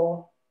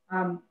doable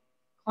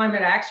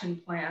climate action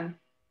plan,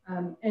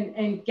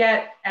 and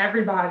get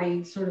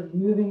everybody sort of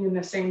moving in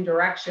the same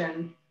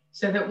direction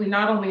so that we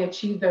not only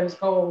achieve those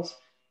goals,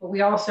 but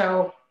we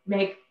also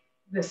make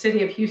the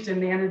City of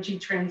Houston the energy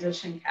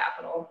transition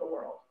capital of the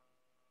world.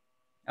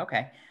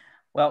 Okay.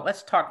 Well,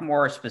 let's talk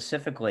more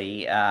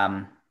specifically.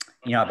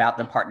 about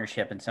the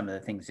partnership and some of the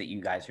things that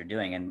you guys are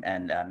doing,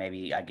 and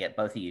maybe I get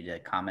both of you to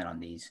comment on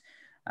these.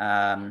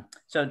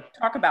 So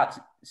talk about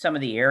some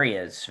of the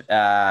areas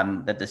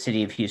that the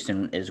city of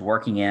Houston is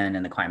working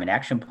in the Climate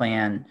Action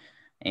Plan,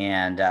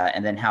 and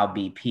then how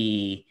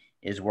BP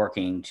is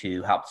working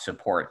to help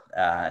support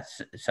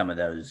some of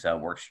those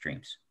work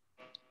streams.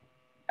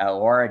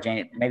 Laura,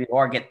 Jane, maybe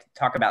Laura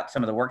talk about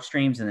some of the work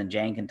streams, and then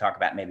Jane can talk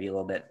about maybe a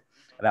little bit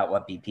about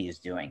what BP is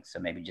doing. So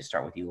maybe just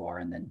start with you,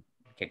 Laura, and then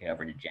kick it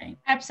over to Jane.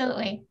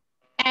 Absolutely.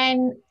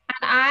 And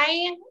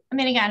I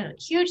mean, again,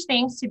 huge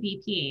thanks to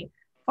BP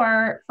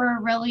for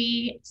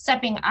really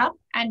stepping up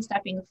and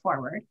stepping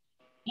forward.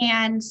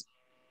 And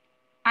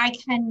I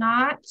could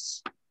not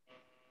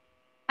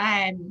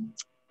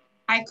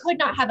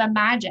have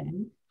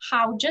imagined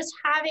how just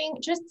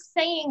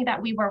saying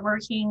that we were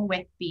working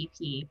with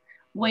BP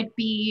would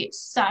be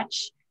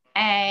such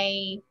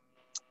a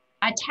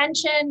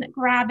attention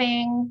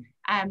grabbing,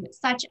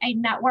 such a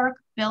network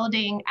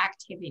building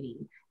activity,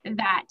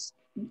 that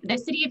the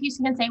city of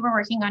Houston can say we're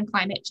working on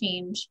climate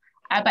change,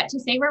 but to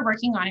say we're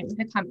working on it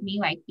with a company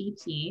like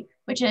BP,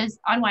 which is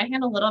on one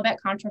hand a little bit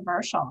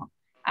controversial,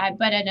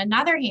 but on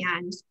another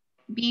hand,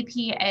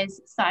 BP is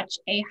such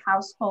a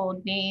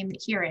household name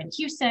here in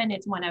Houston.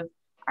 It's one of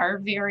our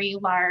very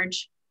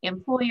large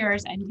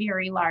employers and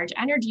very large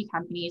energy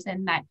companies,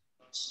 and that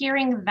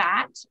hearing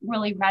that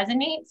really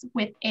resonates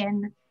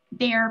within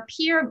their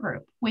peer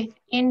group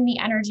within the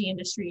energy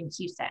industry in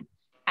Houston.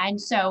 And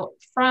so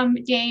from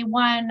day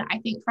one, I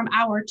think from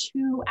hour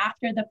 2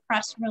 after the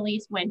press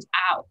release went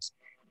out,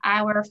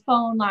 our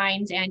phone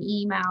lines and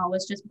email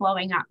was just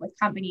blowing up with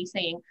companies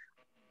saying,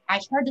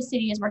 I heard the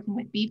city is working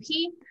with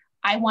BP.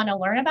 I want to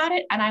learn about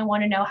it and I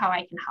want to know how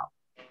I can help.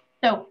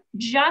 So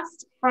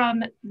just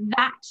from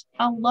that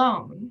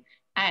alone,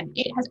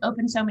 it has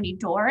opened so many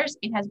doors.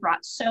 It has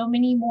brought so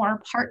many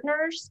more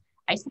partners.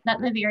 I said that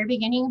in the very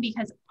beginning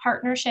because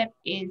partnership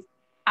is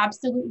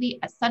absolutely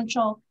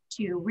essential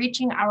to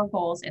reaching our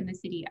goals in the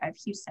city of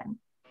Houston.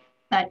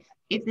 But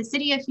if the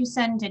city of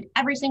Houston did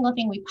every single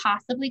thing we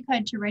possibly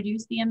could to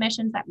reduce the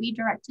emissions that we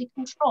directly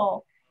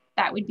control,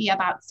 that would be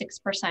about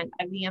 6%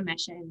 of the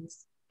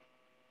emissions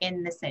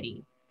in the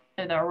city.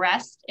 So the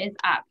rest is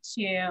up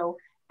to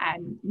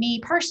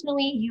me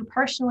personally, you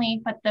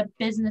personally, but the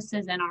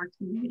businesses in our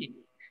community.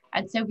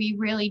 And so we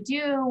really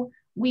do,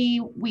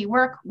 we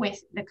work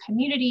with the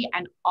community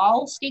and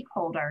all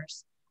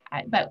stakeholders.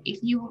 But if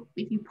you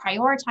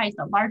prioritize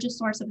the largest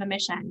source of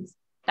emissions,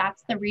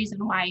 that's the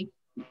reason why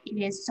it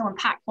is so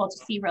impactful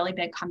to see really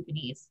big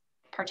companies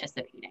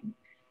participating.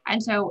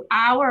 And so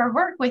our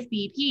work with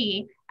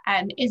BP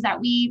is that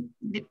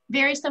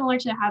very similar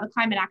to how the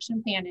Climate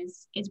Action Plan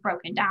is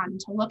broken down,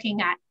 to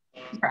looking at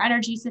your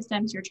energy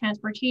systems, your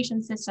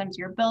transportation systems,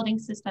 your building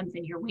systems,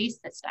 and your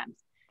waste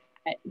systems.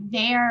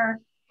 Their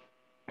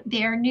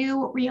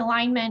new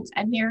realignment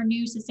and their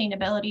new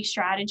sustainability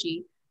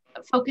strategy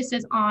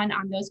focuses on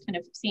those kind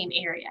of same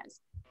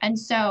areas. And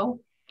so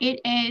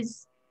it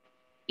is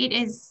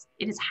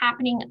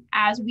happening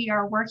as we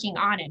are working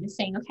on it and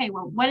saying, okay,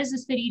 well, what is the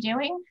city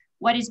doing?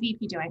 What is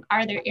BP doing?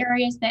 Are there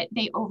areas that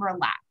they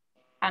overlap?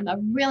 A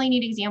really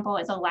neat example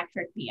is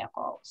electric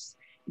vehicles,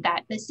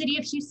 that the city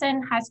of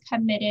Houston has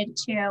committed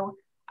to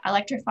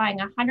electrifying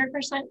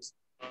 100%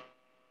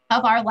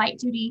 of our light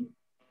duty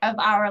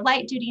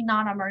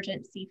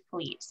non-emergency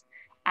fleet.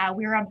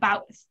 We're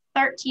about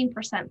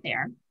 13%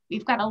 there.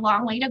 We've got a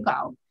long way to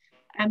go,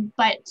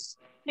 but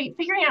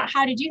figuring out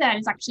how to do that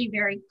is actually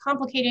very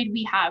complicated.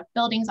 We have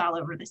buildings all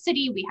over the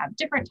city. We have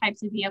different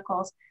types of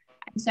vehicles.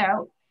 And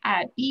so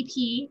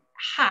BP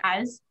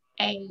has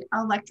a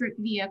electric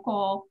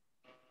vehicle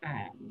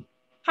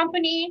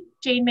company,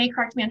 Jane may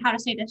correct me on how to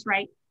say this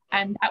right,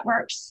 that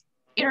works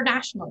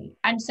internationally.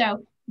 And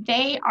so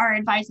they are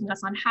advising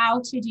us on how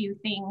to do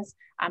things,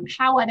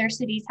 how other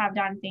cities have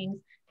done things,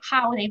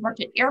 how they've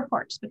worked at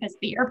airports, because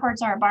the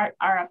airports are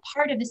a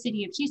part of the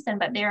city of Houston,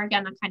 but they're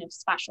again a kind of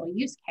special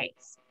use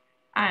case.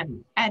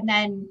 And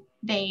then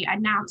they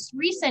announced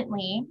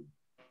recently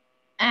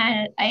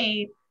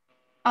a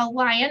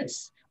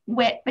alliance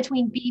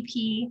between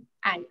BP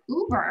and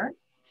Uber,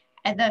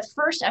 the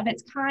first of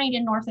its kind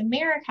in North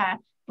America,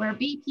 where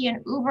BP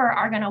and Uber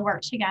are going to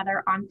work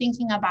together on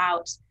thinking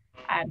about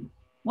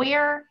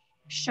where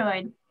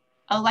should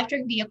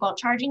electric vehicle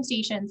charging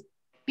stations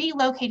be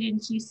located in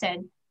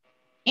Houston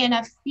in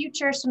a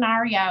future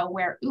scenario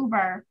where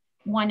Uber,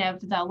 one of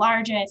the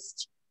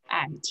largest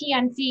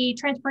TNC,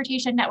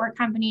 transportation network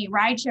company,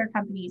 rideshare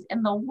companies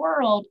in the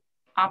world,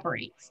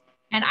 operates.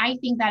 And I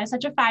think that is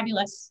such a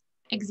fabulous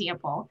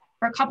example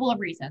for a couple of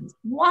reasons.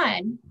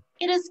 One,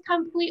 it is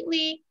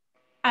completely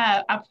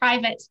a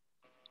private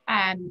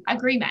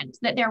agreement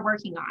that they're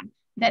working on,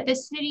 that the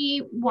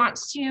city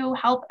wants to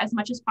help as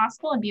much as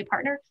possible and be a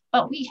partner,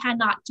 but we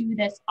cannot do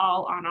this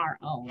all on our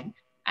own.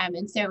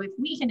 And so if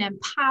we can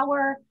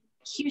empower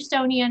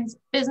Houstonians,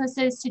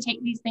 businesses to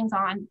take these things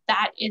on,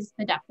 that is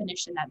the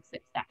definition of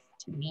success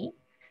to me.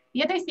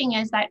 The other thing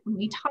is that when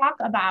we talk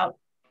about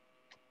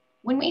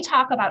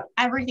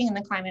everything in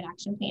the Climate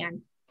Action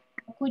Plan,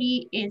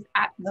 equity is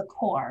at the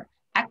core.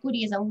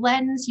 Equity is a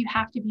lens you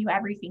have to view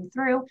everything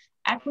through.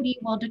 Equity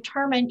will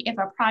determine if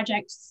a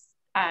project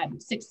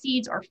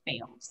succeeds or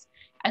fails.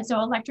 And so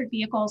electric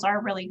vehicles are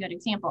a really good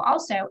example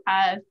also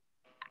of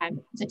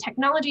the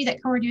technology that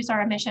can reduce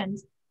our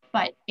emissions,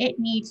 but it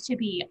needs to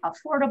be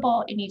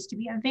affordable, it needs to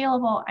be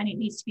available, and it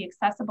needs to be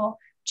accessible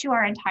to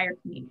our entire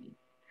community.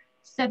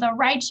 So the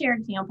rideshare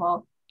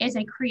example is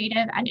a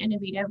creative and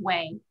innovative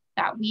way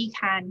that we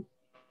can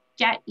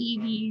get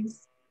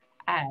EVs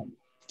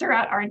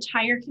throughout our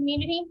entire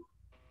community.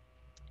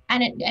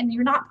 And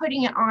you're not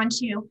putting it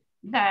onto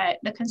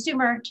the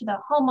consumer, to the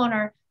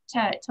homeowner,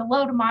 to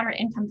low to moderate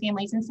income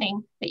families and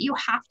saying that you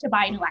have to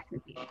buy an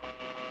electric vehicle.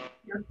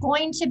 You're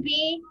going to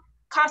be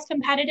cost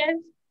competitive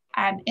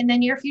in the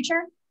near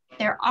future.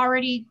 They're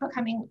already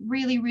becoming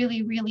really,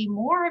 really, really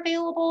more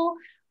available,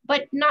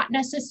 but not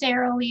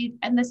necessarily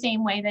in the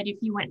same way that if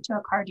you went to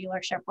a car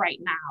dealership right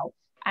now,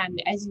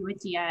 as you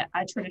would see a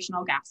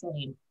traditional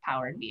gasoline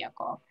powered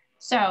vehicle.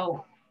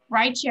 So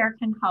rideshare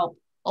can help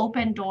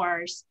open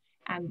doors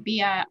and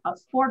be an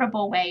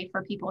affordable way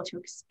for people to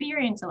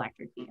experience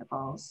electric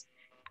vehicles.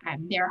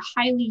 They're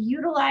highly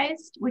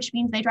utilized, which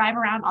means they drive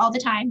around all the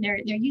time. They're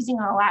using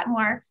a lot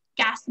more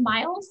gas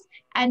miles.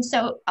 And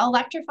so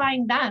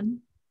electrifying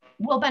them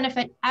will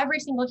benefit every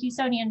single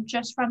Houstonian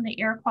just from the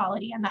air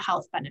quality and the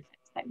health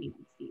benefits that we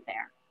would see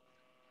there.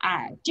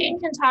 Jane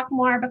can talk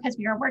more because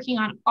we are working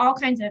on all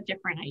kinds of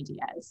different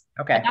ideas.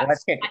 Okay, well,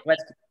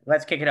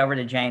 let's kick it over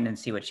to Jane and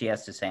see what she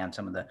has to say on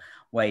some of the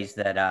ways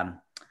that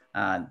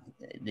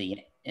the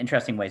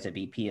interesting ways that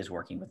BP is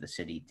working with the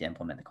city to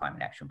implement the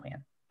climate action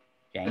plan.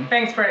 Jane?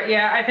 Thanks, Brett.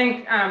 Yeah, I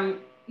think,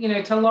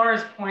 to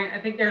Laura's point, I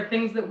think there are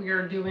things that we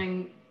are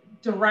doing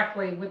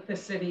directly with the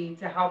city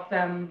to help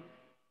them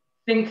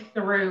think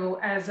through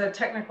as a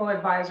technical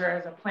advisor,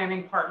 as a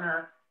planning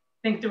partner,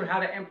 think through how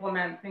to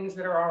implement things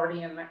that are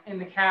already in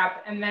the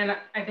CAP. And then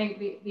I think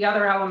the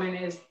other element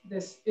is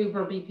this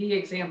Uber BP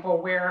example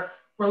where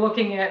we're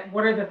looking at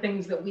what are the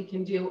things that we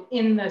can do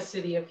in the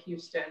city of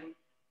Houston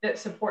that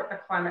support the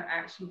climate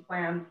action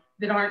plan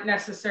that aren't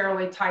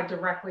necessarily tied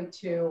directly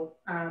to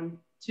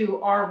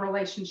our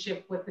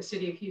relationship with the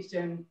city of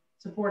Houston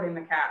supporting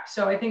the CAP.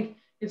 So I think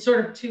it's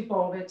sort of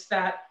twofold. It's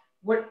that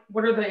what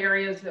are the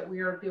areas that we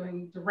are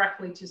doing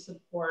directly to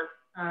support?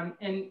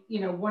 And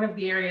one of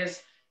the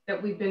areas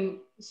that we've been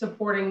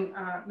supporting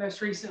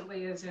most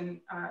recently is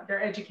in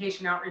their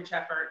education outreach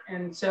effort.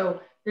 And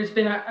so there's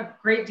been a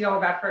great deal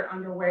of effort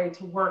underway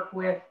to work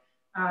with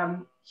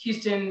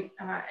Houston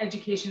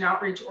education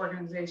outreach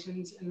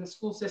organizations in the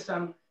school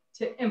system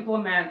to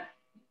implement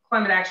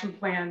climate action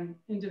plan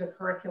into the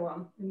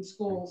curriculum in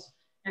schools.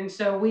 And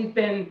so we've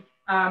been,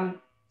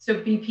 so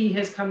BP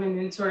has come in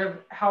and sort of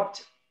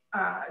helped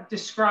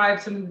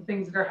describe some of the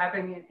things that are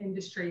happening in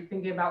industry,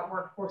 thinking about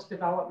workforce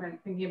development,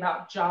 thinking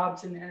about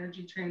jobs and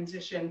energy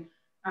transition,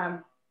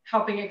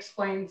 helping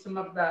explain some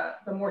of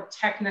the more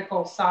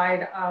technical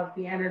side of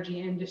the energy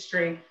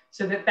industry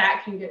so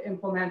that can get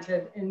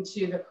implemented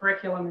into the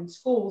curriculum in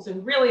schools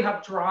and really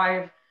help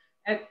drive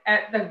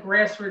at the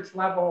grassroots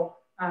level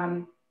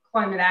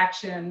climate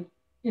action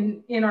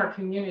in our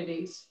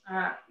communities.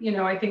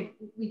 I think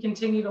we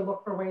continue to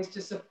look for ways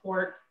to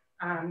support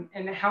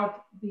and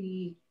help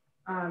the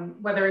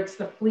whether it's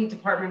the fleet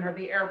department or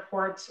the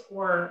airports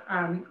or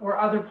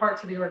other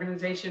parts of the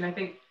organization. I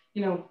think,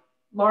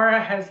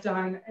 Lara has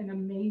done an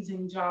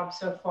amazing job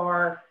so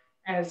far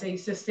as a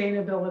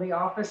sustainability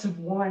office of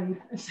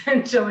one,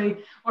 essentially,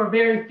 or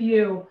very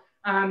few,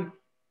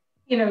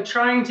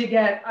 trying to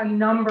get a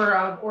number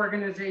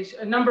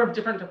of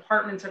different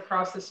departments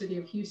across the city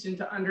of Houston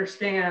to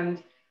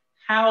understand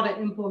how to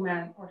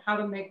implement or how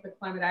to make the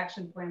climate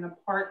action plan a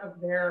part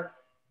of their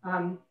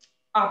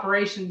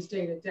operations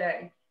day to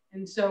day.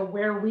 And so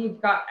where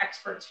we've got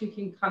experts who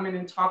can come in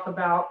and talk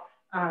about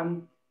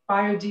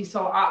biodiesel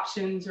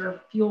options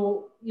or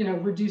fuel,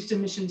 reduced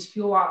emissions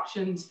fuel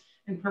options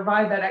and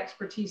provide that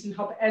expertise and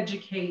help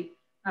educate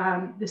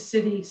the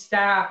city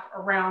staff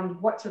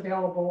around what's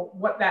available,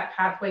 what that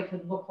pathway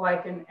could look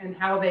like and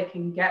how they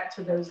can get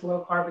to those low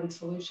carbon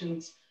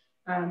solutions.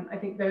 I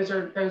think those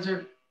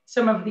are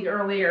some of the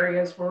early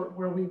areas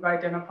where we've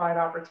identified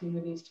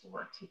opportunities to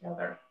work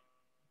together.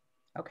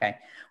 Okay.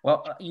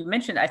 Well, you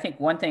mentioned, I think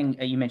one thing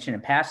you mentioned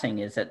in passing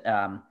is that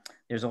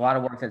there's a lot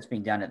of work that's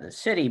being done at the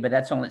city, but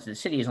the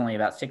city is only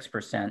about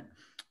 6%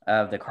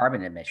 of the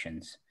carbon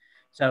emissions.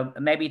 So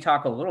maybe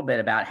talk a little bit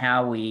about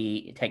how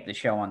we take the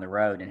show on the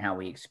road and how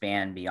we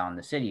expand beyond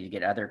the city to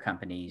get other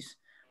companies,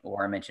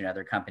 or I mentioned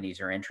other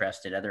companies are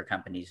interested, other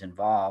companies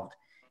involved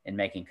in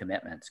making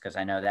commitments, because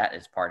I know that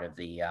is part of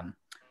the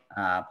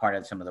part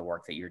of some of the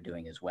work that you're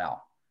doing as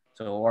well.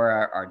 So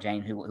Laura or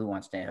Jane, who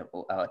wants to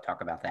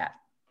talk about that?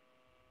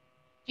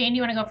 Jane,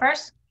 you want to go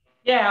first?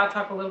 Yeah, I'll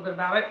talk a little bit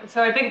about it.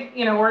 So I think,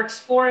 we're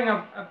exploring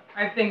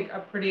I think a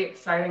pretty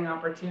exciting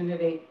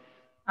opportunity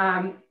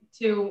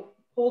to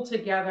pull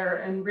together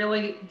and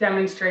really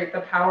demonstrate the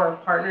power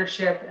of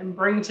partnership and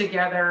bring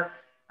together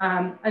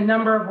a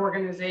number of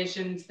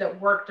organizations that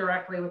work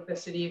directly with the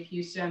city of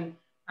Houston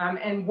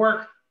and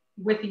work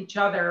with each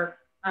other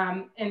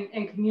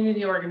and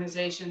community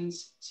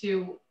organizations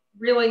to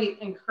really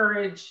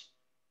encourage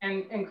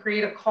and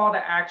create a call to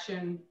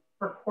action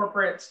for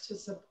corporates to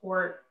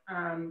support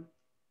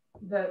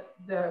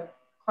the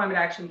climate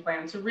action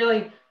plan. So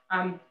really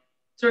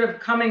sort of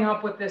coming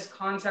up with this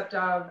concept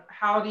of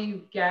how do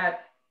you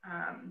get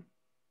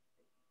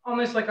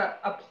almost like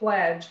a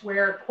pledge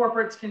where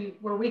corporates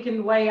where we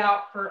can lay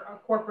out for a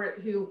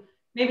corporate who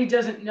maybe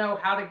doesn't know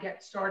how to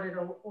get started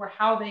or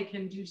how they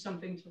can do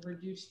something to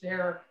reduce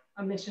their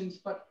emissions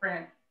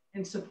footprint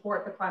and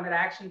support the climate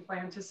action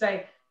plan, to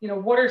say, you know,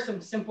 what are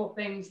some simple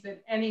things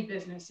that any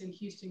business in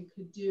Houston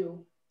could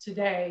do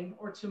today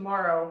or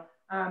tomorrow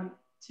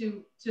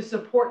to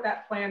support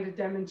that plan, to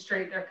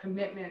demonstrate their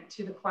commitment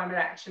to the climate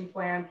action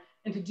plan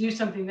and to do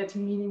something that's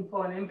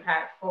meaningful and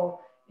impactful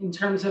in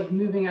terms of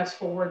moving us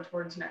forward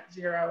towards net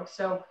zero.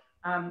 So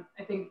I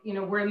think, you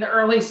know, we're in the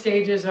early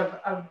stages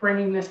of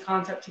bringing this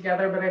concept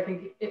together, but I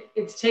think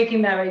it's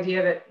taking that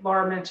idea that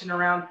Lara mentioned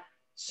around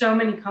so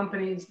many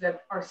companies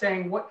that are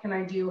saying, what can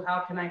I do? How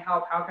can I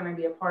help? How can I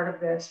be a part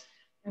of this?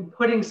 And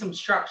putting some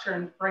structure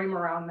and frame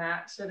around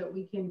that so that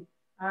we can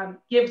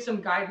give some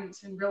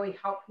guidance and really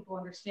help people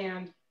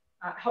understand,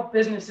 help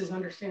businesses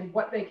understand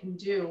what they can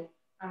do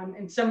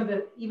and some of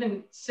the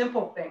even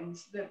simple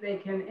things that they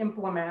can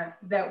implement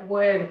that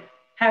would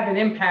have an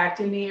impact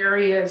in the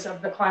areas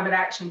of the climate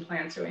action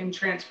plan. So in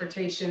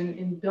transportation,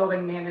 in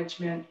building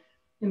management,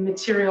 in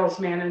materials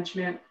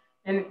management,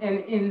 and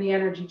in the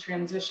energy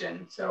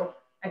transition. So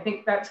I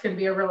think that's going to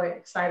be a really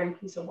exciting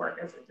piece of work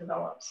as it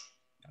develops.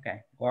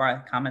 Okay,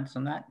 Laura, comments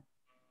on that?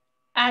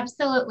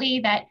 Absolutely.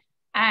 That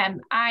I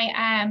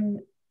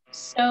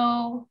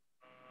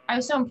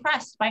was so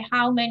impressed by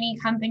how many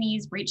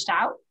companies reached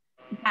out.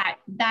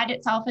 That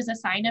itself is a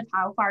sign of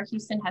how far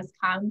Houston has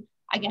come.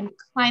 Again,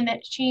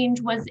 climate change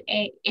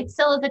it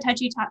still is a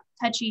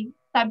touchy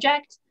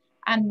subject,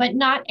 but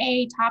not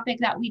a topic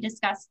that we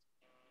discussed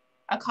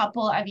a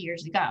couple of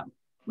years ago.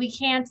 We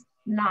can't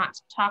not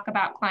talk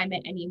about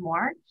climate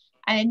anymore.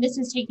 And this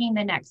is taking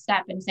the next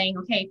step and saying,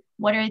 okay,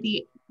 what are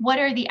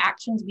the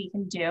actions we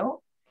can do?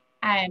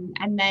 And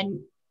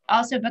then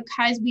also,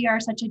 because we are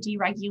such a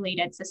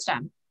deregulated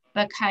system,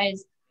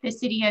 because the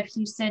city of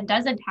Houston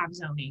doesn't have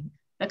zoning,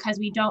 because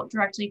we don't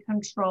directly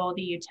control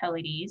the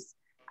utilities,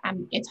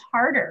 it's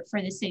harder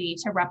for the city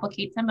to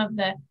replicate some of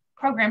the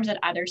programs that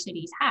other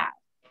cities have.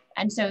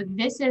 And so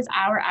this is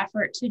our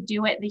effort to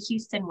do it the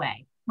Houston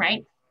way,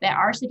 right? That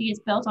our city is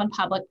built on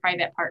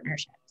public-private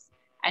partnerships.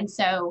 And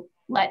so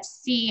let's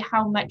see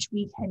how much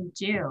we can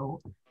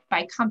do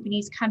by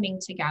companies coming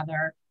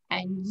together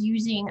and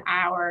using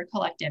our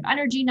collective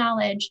energy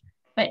knowledge,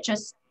 but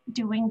just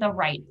doing the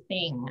right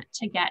thing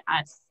to get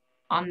us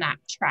on that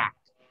track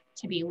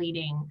to be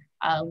leading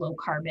a low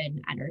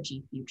carbon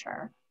energy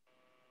future.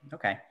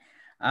 Okay.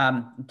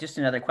 Just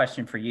another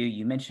question for you.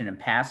 You mentioned in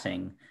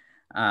passing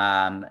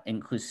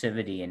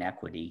inclusivity and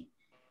equity,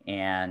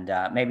 and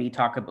maybe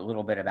talk a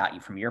little bit about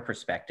you from your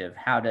perspective.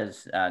 How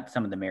does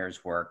some of the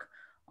mayor's work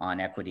on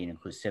equity and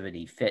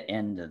inclusivity fit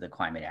into the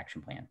climate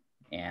action plan?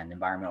 And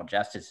environmental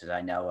justice is,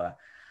 I know,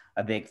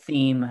 a big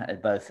theme,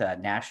 both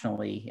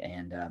nationally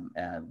and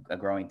a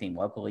growing theme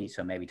locally.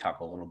 So maybe talk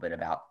a little bit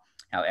about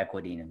how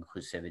equity and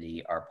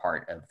inclusivity are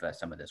part of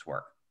some of this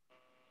work.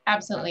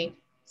 Absolutely.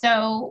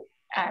 So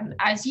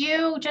as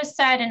you just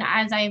said, and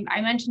as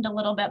I mentioned a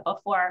little bit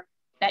before,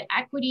 that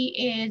equity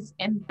is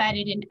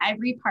embedded in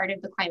every part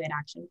of the climate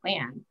action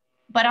plan.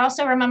 But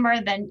also remember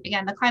that,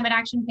 again, the climate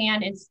action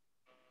plan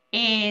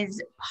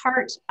is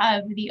part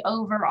of the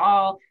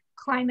overall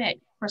climate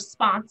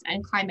response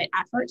and climate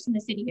efforts in the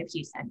city of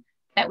Houston.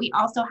 That we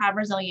also have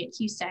Resilient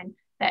Houston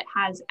that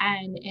has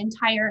an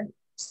entire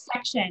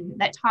section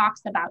that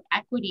talks about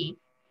equity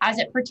as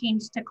it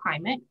pertains to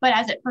climate, but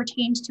as it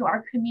pertains to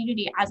our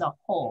community as a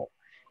whole.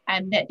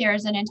 And that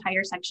there's an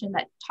entire section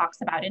that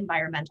talks about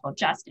environmental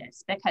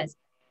justice, because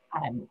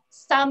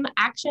some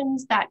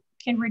actions that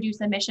can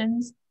reduce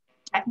emissions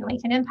definitely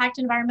can impact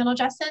environmental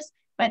justice,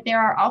 but there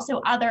are also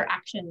other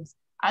actions,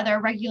 other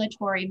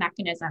regulatory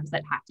mechanisms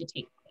that have to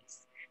take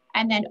place.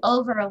 And then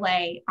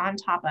overlay on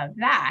top of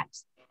that,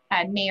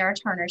 Mayor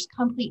Turner's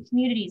Complete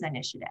Communities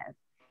Initiative,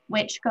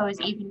 which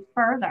goes even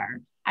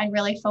further and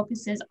really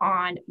focuses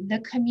on the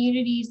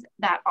communities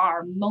that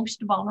are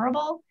most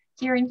vulnerable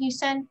here in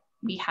Houston.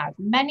 We have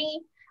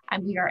many,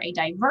 and we are a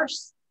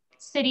diverse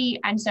city.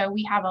 And so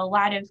we have a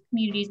lot of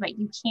communities, but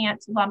you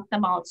can't lump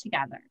them all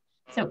together.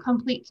 So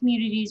Complete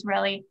Communities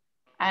really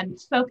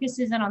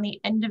focuses in on the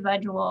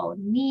individual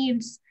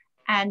needs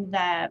and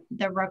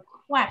the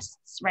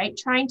requests, right?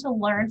 Trying to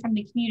learn from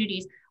the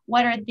communities,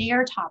 what are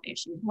their top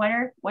issues? What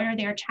are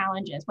their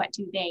challenges? What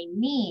do they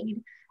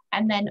need?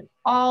 And then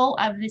all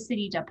of the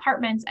city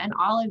departments and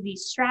all of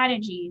these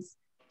strategies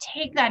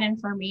take that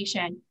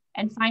information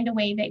and find a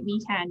way that we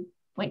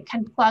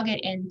can plug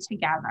it in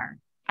together.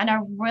 And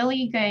a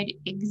really good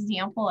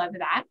example of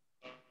that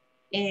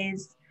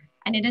is,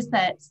 and it is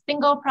the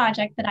single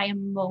project that I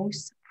am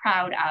most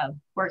proud of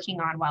working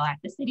on while at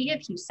the city of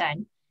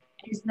Houston,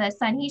 is the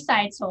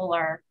Sunnyside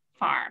Solar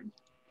Farm.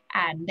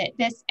 And that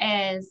this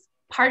is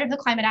part of the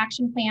climate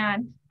action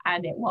plan,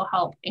 and it will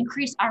help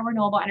increase our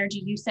renewable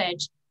energy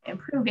usage,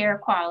 improve air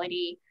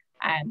quality.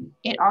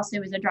 It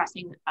also is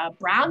addressing a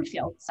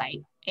brownfield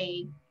site,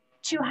 a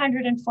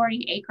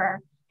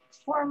 240-acre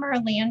former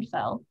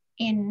landfill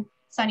in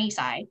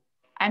Sunnyside.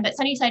 But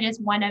Sunnyside is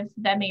one of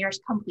the mayor's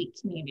complete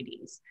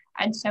communities.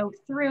 And so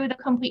through the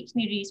complete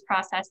communities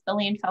process, the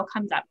landfill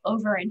comes up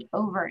over and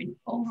over and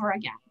over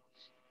again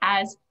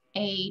as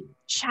a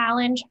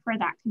challenge for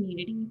that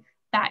community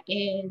that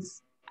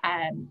is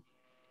a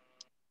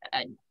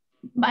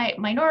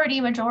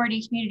minority,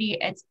 majority community.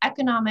 It's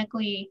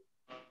economically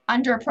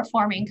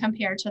underperforming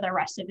compared to the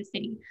rest of the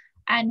city.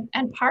 And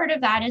part of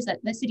that is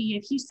that the city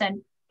of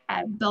Houston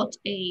built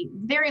a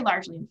very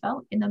large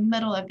landfill in the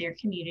middle of their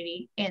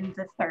community in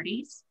the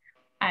 30s.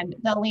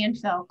 The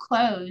landfill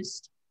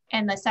closed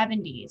in the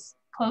 70s,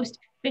 closed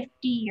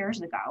 50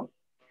 years ago.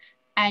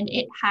 And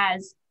it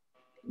has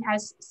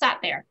sat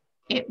there.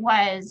 It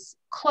was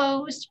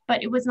closed,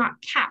 but it was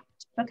not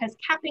capped, because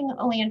capping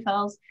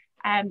landfills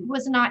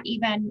was not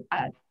even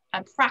a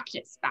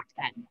practice back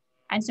then.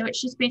 And so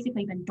it's just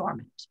basically been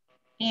dormant.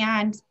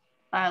 And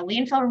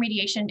landfill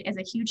remediation is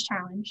a huge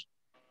challenge.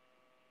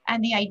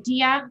 And the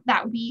idea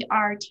that we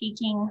are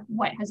taking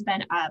what has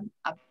been a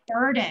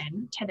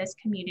burden to this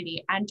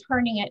community and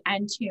turning it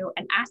into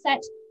an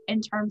asset in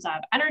terms of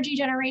energy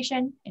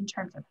generation, in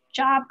terms of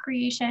job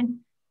creation,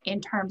 in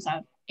terms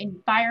of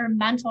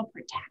environmental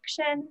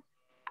protection,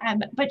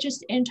 but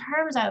just in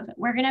terms of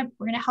we're gonna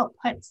help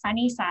put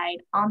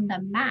Sunnyside on the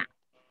map.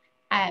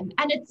 And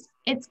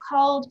it's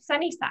called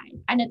Sunnyside,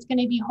 and it's going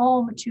to be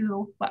home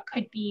to what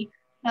could be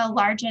the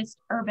largest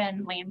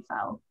urban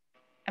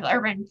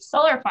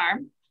solar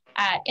farm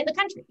in the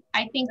country.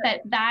 I think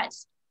that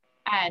is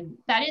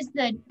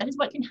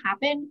what can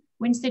happen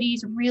when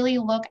cities really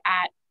look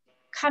at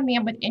coming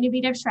up with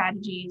innovative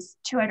strategies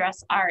to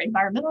address our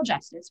environmental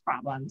justice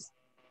problems,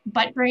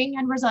 but bringing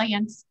in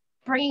resilience,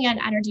 bringing in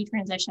energy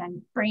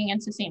transition, bringing in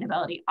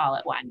sustainability all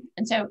at once.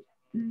 And so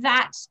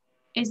that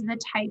is the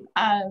type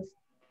of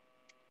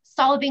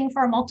solving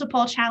for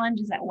multiple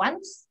challenges at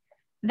once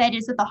that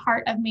is at the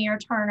heart of Mayor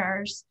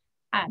Turner's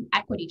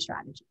equity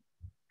strategy.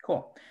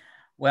 Cool.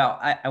 Well,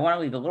 I want to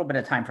leave a little bit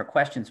of time for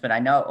questions, but I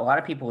know a lot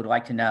of people would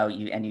like to know,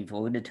 and you've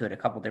alluded to it a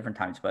couple different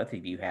times, both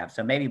of you have.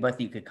 So maybe both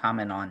of you could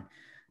comment on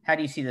how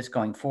do you see this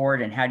going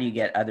forward, and how do you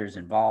get others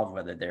involved,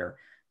 whether they're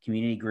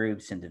community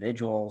groups,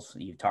 individuals.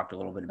 You've talked a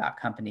little bit about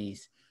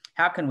companies.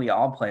 How can we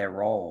all play a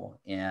role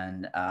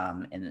in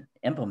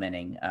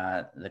implementing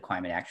the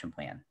climate action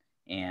plan?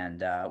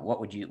 And what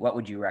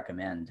would you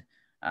recommend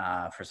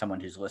for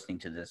someone who's listening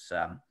to this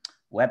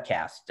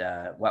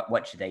webcast?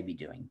 What should they be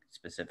doing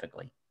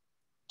specifically?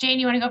 Jane,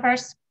 you want to go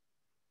first?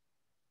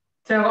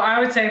 So I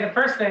would say the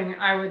first thing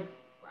I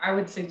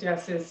would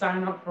suggest is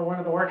sign up for one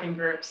of the working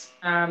groups.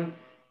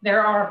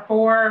 There are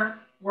 5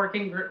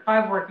 working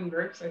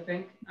groups, I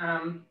think,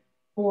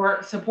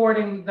 for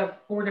supporting the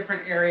 4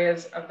 different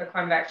areas of the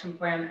climate action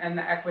plan and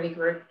the equity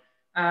group.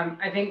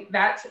 I think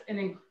that's an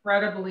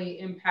incredibly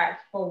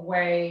impactful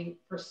way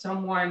for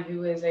someone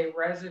who is a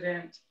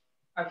resident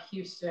of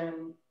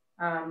Houston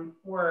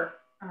or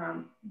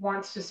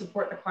wants to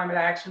support the climate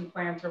action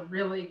plan to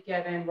really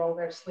get in, roll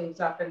their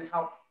sleeves up, and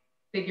help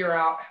figure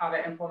out how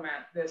to implement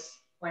this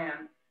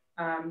plan.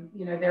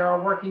 There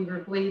are working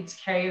group leads.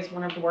 Kay is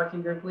one of the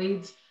working group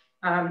leads.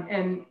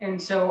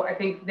 And so I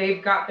think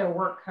they've got their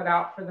work cut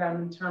out for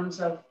them in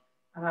terms of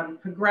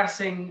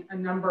progressing a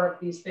number of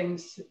these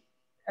things.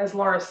 As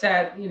Lara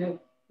said,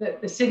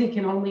 the city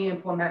can only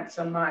implement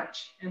so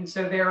much. And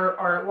so there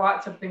are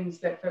lots of things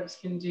that folks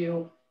can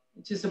do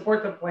to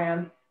support the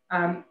plan.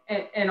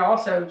 And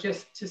also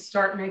just to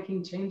start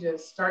making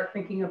changes, start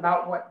thinking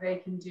about what they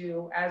can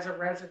do as a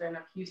resident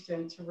of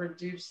Houston to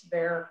reduce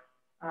their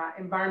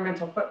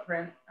environmental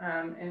footprint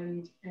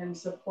and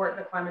support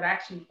the climate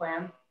action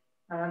plan.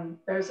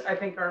 Those, I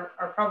think,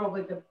 are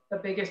probably the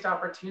biggest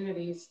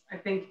opportunities. I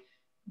think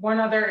one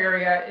other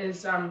area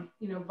is,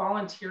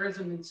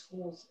 volunteerism in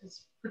schools,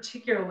 is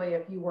particularly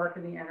if you work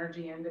in the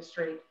energy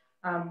industry,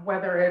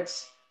 whether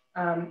it's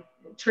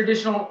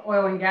traditional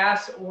oil and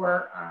gas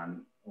or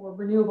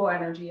renewable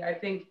energy. I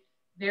think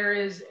there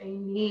is a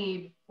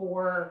need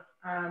for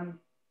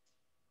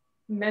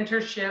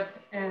mentorship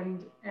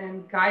and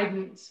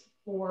guidance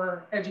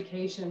for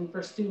education,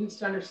 for students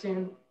to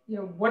understand,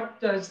 what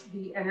does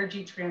the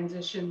energy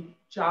transition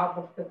job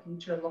of the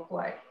future look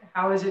like?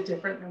 How is it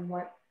different than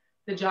what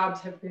the jobs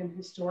have been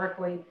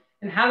historically?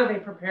 And how do they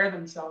prepare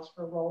themselves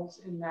for roles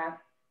in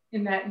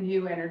that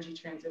new energy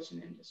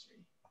transition industry?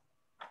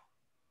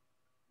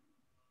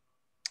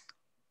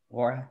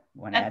 Laura,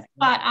 want to add?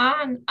 Spot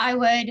on. I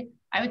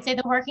would say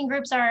the working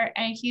groups are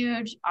a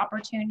huge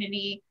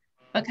opportunity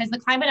because the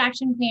climate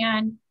action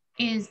plan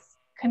is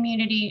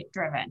community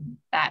driven,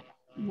 that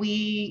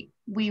we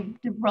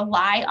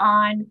rely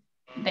on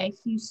the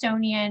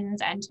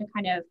Houstonians and to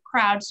kind of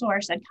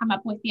crowdsource and come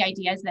up with the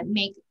ideas that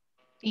make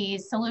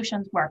these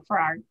solutions work for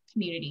our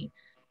community.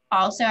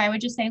 Also, I would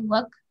just say,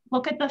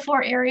 look at the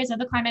 4 areas of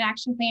the climate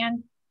action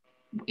plan.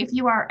 If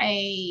you are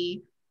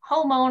a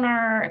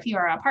homeowner, if you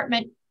are an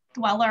apartment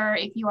dweller,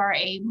 if you are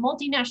a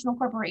multinational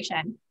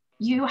corporation,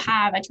 you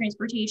have a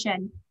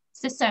transportation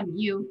system,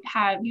 you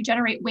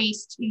generate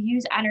waste, you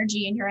use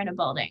energy, and you're in a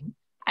building.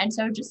 And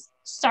so just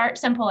start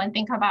simple and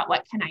think about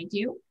what can I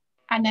do?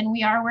 And then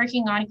we are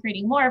working on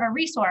creating more of a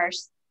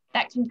resource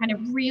that can kind of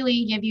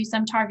really give you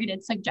some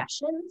targeted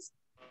suggestions.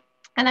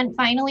 And then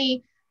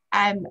finally,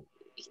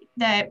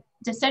 the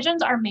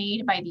decisions are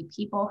made by the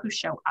people who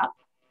show up,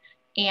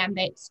 and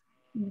that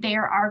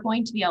there are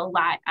going to be a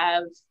lot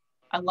of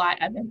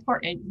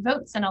important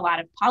votes and a lot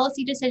of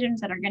policy decisions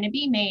that are going to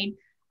be made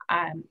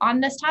on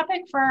this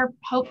topic for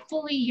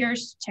hopefully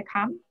years to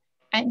come.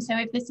 And so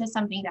if this is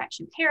something that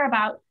you care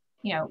about,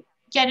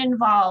 get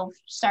involved,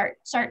 start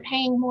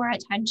paying more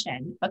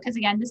attention, because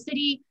again, the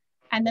city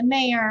and the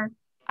mayor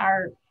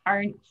are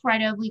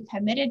incredibly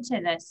committed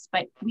to this,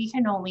 but we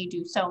can only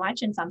do so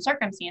much in some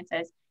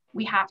circumstances.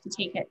 We have to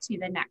take it to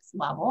the next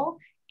level.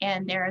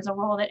 And there is a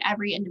role that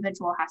every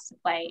individual has to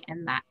play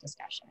in that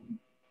discussion.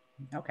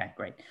 Okay,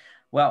 great.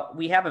 Well,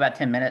 we have about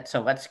 10 minutes,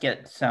 so let's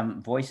get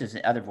some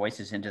other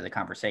voices into the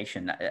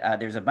conversation.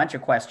 There's a bunch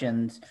of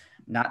questions.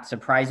 Not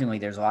surprisingly,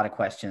 there's a lot of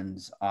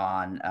questions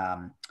on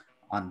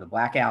the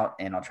blackout,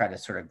 and I'll try to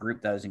sort of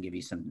group those and give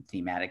you some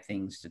thematic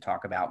things to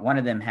talk about. One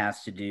of them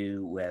has to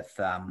do with,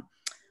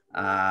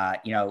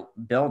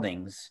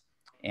 buildings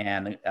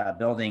and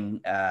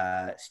building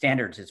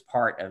standards as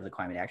part of the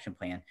climate action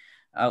plan.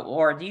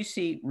 Laura, do you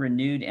see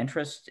renewed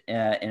interest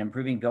in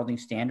improving building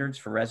standards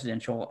for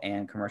residential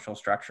and commercial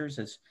structures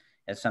as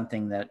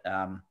something that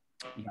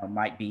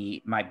might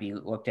be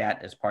looked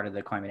at as part of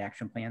the climate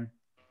action plan?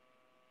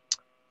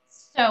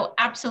 So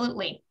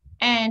absolutely,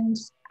 and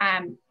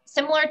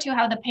similar to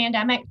how the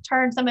pandemic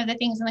turned some of the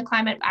things in the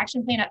climate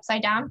action plan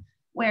upside down,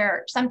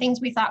 where some things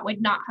we thought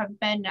would not have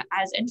been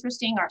as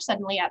interesting are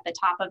suddenly at the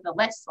top of the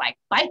list, like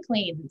bike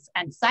lanes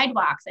and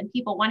sidewalks and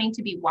people wanting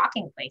to be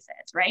walking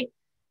places, right?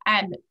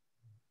 And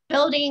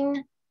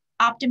building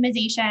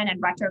optimization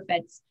and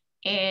retrofits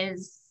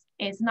is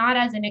not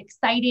as an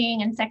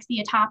exciting and sexy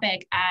a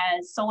topic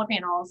as solar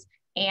panels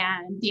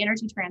and the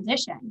energy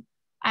transition.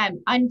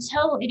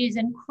 Until it is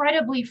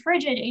incredibly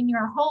frigid in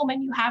your home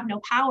and you have no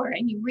power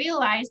and you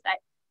realize that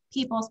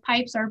people's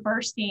pipes are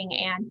bursting.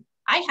 And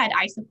I had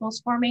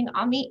icicles forming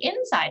on the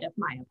inside of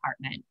my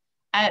apartment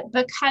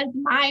because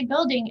my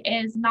building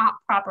is not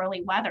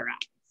properly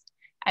weatherized.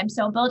 And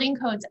so building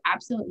codes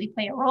absolutely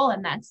play a role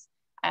in this.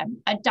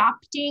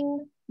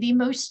 Adopting the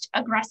most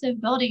aggressive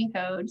building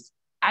codes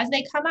as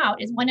they come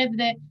out is one of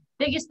the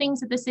biggest things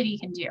that the city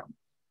can do.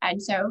 And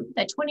so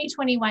the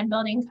 2021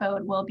 building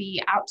code will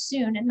be out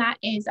soon, and that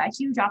is a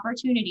huge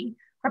opportunity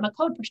from a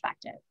code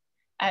perspective.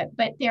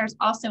 But there's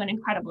also an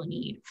incredible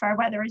need for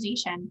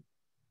weatherization,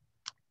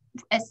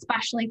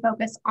 especially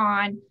focused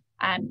on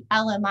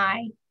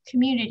LMI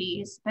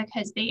communities,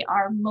 because they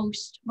are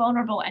most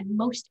vulnerable and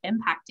most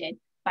impacted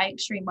by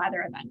extreme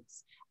weather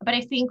events. But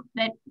I think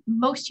that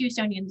most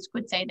Houstonians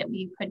would say that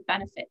we could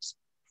benefit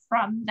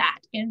from that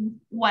in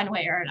one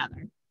way or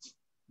another.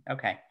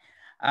 Okay.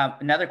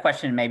 Another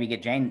question, maybe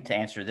get Jane to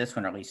answer this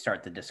one, or at least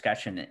start the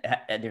discussion.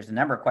 There's a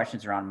number of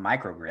questions around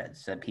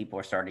microgrids that people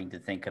are starting to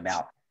think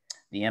about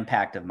the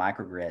impact of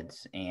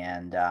microgrids.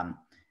 And,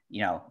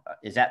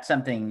 is that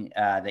something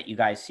that you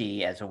guys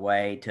see as a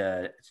way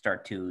to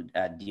start to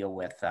deal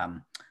with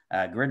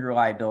grid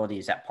reliability?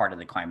 Is that part of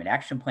the climate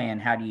action plan?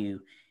 How do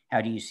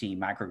you see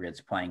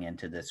microgrids playing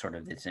into this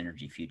this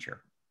energy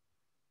future?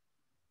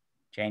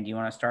 Jane, do you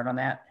want to start on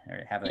that?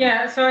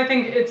 Yeah, so I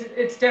think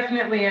it's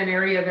definitely an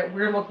area that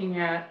we're looking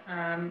at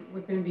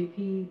with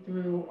MVP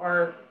through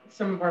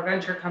some of our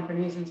venture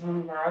companies and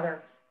some of our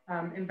other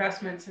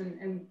investments,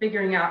 and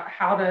figuring out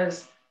how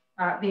does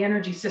the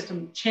energy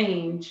system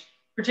change,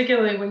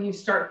 particularly when you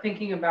start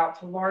thinking about,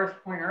 to Lara's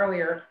point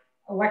earlier,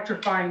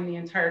 electrifying the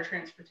entire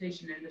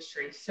transportation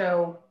industry.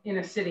 So in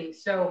a city,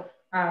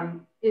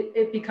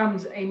 it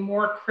becomes a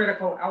more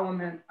critical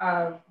element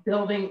of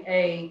building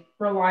a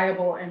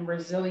reliable and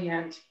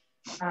resilient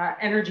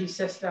energy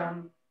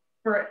system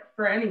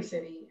for any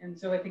city. And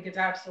so I think it's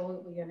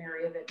absolutely an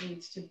area that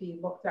needs to be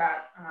looked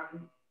at,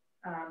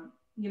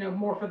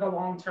 more for the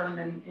long term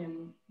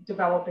in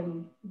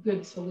developing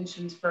good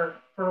solutions for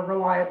a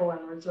reliable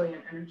and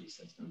resilient energy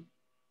system.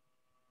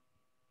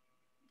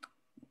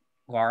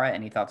 Lara,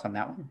 any thoughts on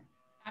that one?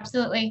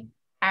 Absolutely.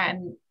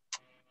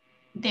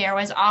 There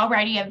was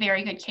already a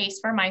very good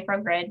case for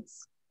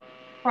microgrids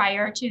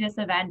prior to this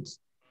event.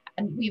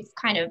 And we've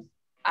kind of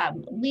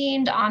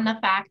leaned on the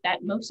fact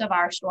that most of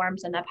our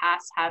storms in the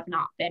past have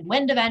not been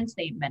wind events,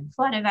 they've been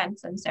flood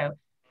events. And so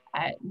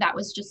that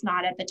was just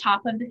not at the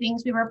top of the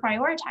things we were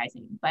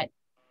prioritizing. But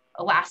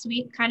last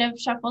week kind of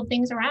shuffled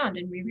things around,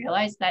 and we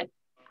realized that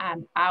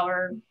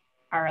our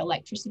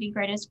electricity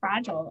grid is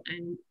fragile.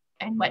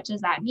 And what does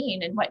that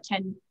mean? And what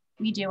can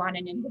we do on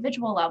an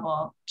individual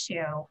level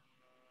to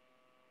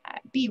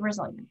be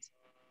resilient?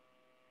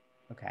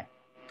 Okay.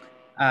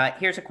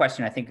 Here's a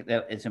question I think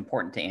that is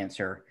important to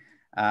answer.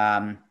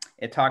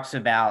 It talks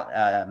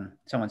about,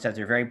 someone says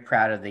they're very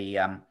proud of the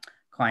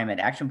climate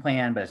action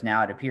plan, but as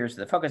now it appears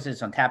the focus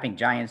is on tapping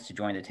giants to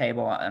join the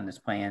table on this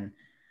plan,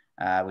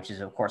 which is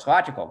of course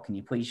logical. Can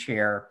you please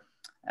share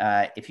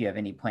if you have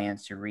any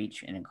plans to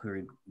reach and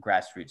include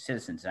grassroots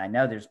citizens? And I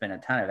know there's been a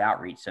ton of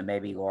outreach, so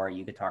maybe Laura,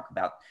 you could talk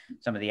about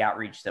some of the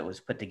outreach that was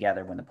put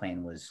together when the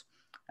plan was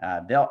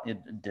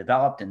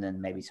developed, and then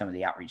maybe some of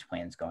the outreach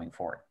plans going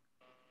forward.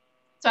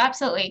 So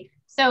absolutely.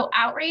 So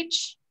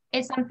outreach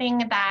is something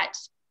that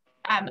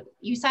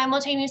you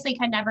simultaneously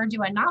can never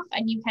do enough,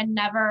 and you can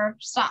never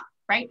stop,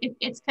 right?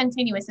 It's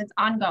continuous, it's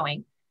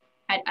ongoing.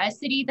 At a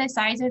city the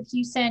size of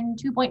Houston,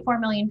 2.4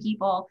 million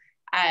people,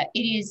 it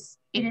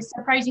is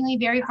surprisingly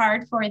very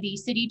hard for the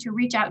city to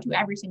reach out to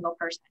every single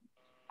person.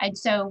 And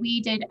so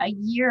we did a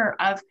year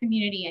of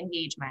community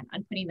engagement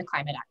on putting the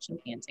climate action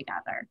plan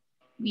together.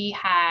 We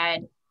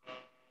had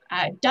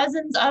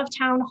dozens of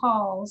town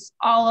halls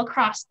all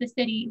across the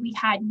city. We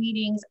had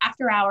meetings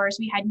after hours.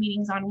 We had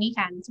meetings on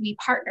weekends. We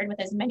partnered with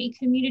as many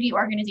community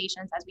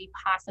organizations as we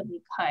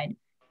possibly could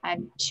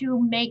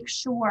to make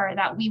sure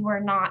that we were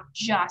not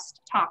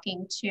just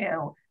talking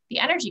to the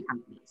energy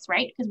companies,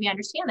 right? Because we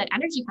understand that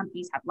energy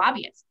companies have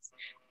lobbyists.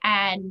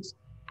 And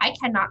I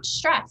cannot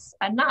stress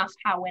enough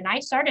how when I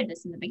started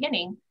this in the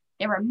beginning,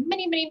 there were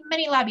many, many,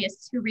 many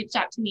lobbyists who reached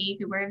out to me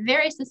who were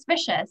very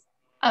suspicious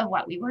of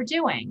what we were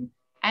doing.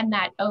 And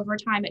that over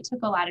time, it took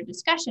a lot of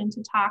discussion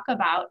to talk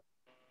about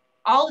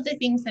all of the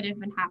things that have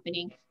been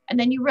happening. And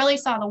then you really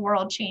saw the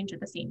world change at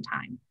the same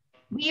time.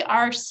 We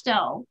are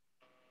still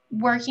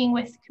working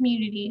with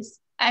communities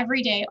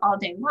every day, all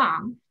day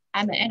long.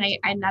 And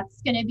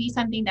that's going to be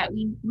something that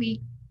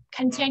we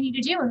continue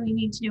to do, and we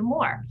need to do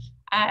more.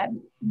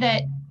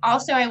 That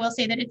also, I will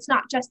say that it's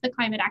not just the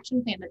climate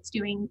action plan that's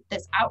doing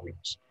this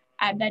outreach,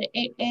 that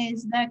it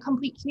is the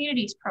Complete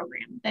Communities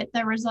program, that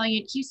the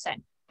Resilient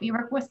Houston. We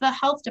work with the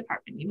health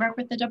department. We work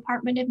with the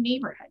Department of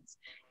Neighborhoods.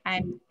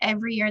 And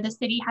every year the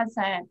city has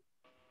a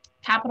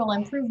capital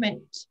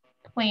improvement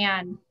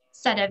plan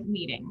set of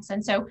meetings.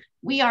 And so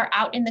we are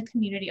out in the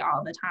community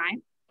all the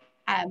time.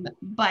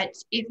 But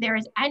if there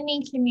is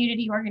any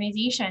community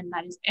organization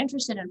that is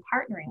interested in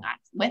partnering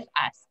with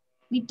us,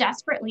 we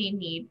desperately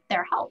need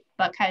their help,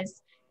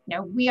 because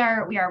we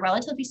are a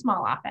relatively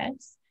small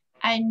office,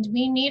 and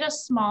we need a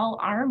small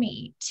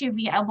army to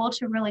be able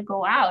to really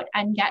go out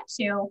and get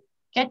to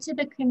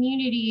the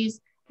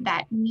communities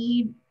that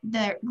need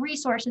the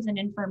resources and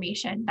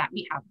information that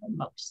we have the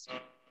most.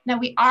 Now,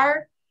 we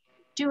are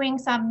doing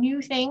some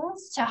new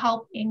things to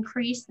help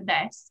increase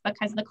this,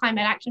 because the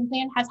climate action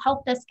plan has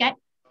helped us get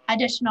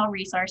additional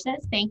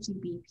resources. Thank you,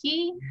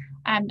 BP,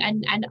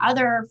 and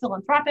other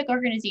philanthropic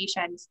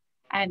organizations.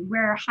 And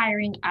we're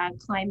hiring a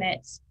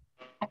climate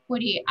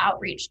equity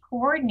outreach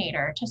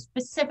coordinator to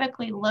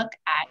specifically look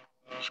at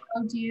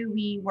how do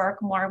we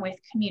work more with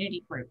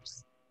community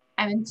groups,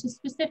 and to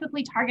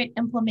specifically target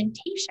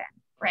implementation,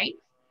 right?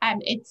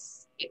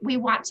 We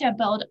want to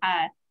build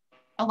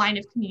a line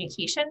of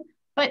communication,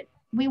 but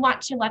we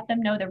want to let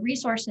them know the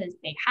resources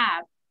they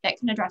have that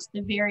can address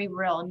the very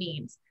real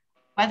needs.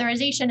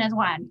 Weatherization is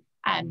one,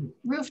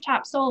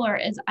 rooftop solar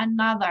is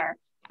another.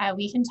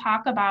 We can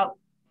talk about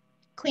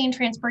clean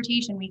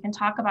transportation. We can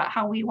talk about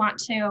how we want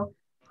to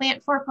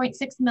plant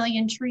 4.6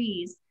 million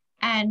trees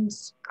and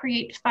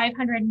create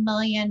 500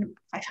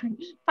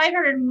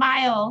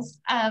 miles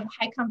of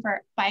high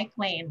comfort bike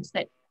lanes.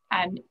 That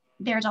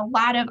there's a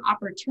lot of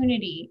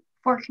opportunity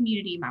for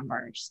community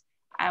members.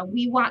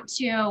 We want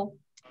to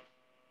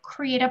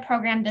create a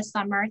program this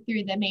summer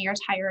through the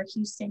Mayor's Hire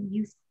Houston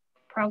Youth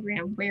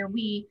Program, where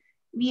we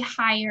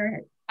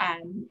hire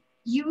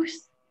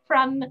youth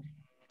from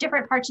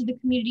different parts of the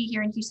community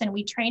here in Houston.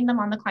 We train them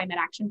on the climate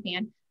action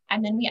plan,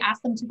 and then we ask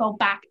them to go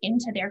back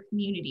into their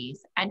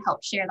communities and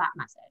help share that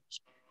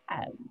message.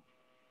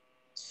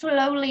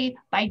 Slowly,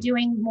 by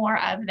doing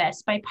more of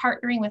this, by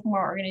partnering with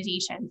more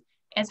organizations,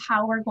 is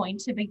how we're going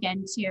to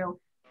begin to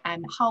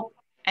help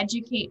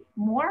educate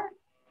more.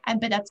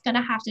 But that's going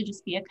to have to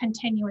just be a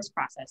continuous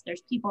process.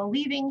 There's people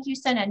leaving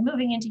Houston and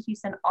moving into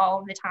Houston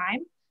all the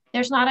time.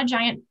 There's not a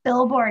giant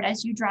billboard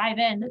as you drive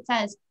in that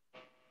says,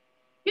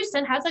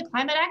 Houston has a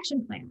climate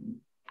action plan.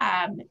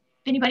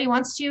 If anybody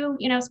wants to,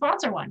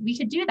 sponsor one, we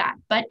could do that.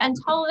 But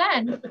until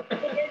then,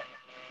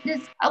 it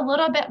is a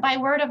little bit by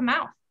word of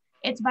mouth.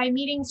 It's by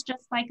meetings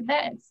just like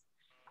this.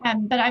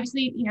 But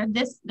obviously,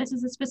 this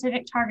is a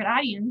specific target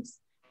audience.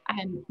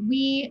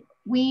 We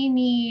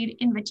need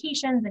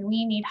invitations, and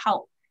we need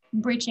help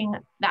reaching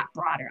that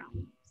broader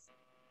audience.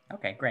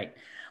 Okay, great.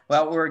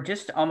 Well, we're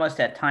just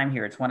almost at time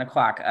here. It's 1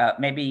 o'clock.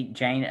 Maybe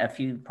Jane, a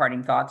few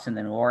parting thoughts, and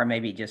then Laura,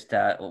 maybe just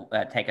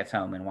take us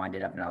home and wind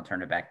it up, and I'll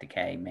turn it back to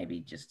Kay,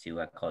 maybe just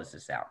to close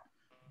this out.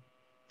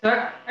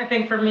 So I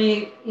think for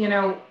me,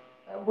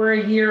 we're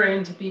a year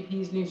into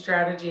BP's new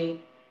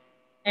strategy,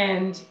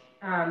 and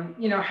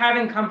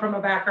having come from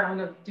a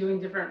background of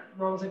doing different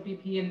roles at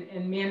BP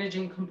and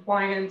managing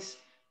compliance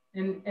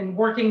and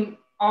working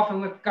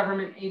often with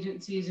government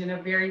agencies in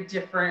a very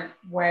different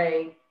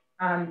way,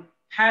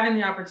 having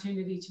the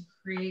opportunity to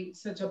create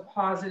such a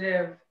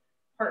positive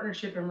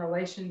partnership and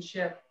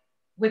relationship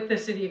with the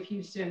city of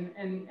Houston,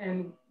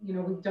 and you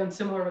know, we've done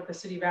similar with the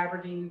city of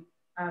Aberdeen,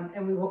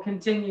 and we will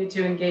continue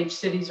to engage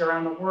cities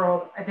around the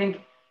world. I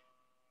think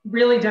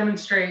really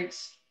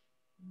demonstrates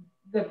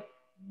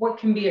what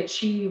can be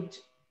achieved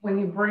when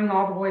you bring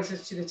all the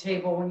voices to the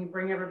table, when you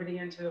bring everybody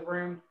into the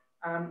room,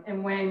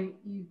 and when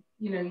you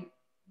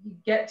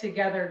get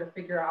together to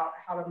figure out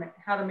how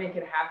to make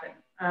it happen.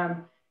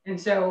 And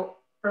so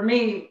for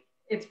me,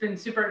 it's been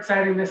super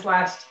exciting this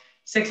last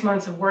 6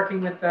 months of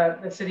working with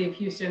the city of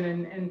Houston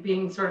and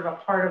being sort of a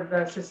part of the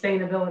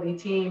sustainability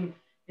team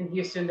in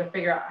Houston to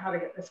figure out how to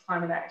get this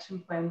climate action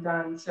plan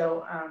done.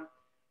 So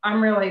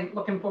I'm really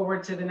looking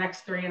forward to the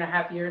next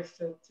 3.5 years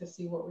to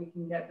see what we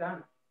can get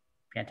done.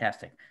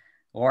 Fantastic.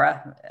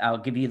 Laura, I'll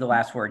give you the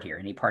last word here.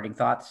 Any parting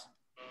thoughts?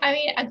 I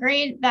mean,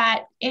 agreed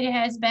that it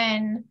has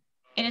been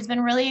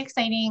really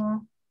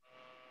exciting,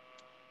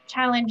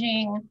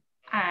 challenging,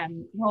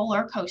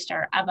 roller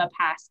coaster of a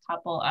past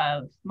couple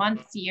of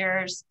months,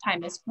 years.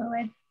 Time is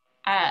fluid.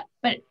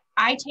 But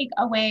I take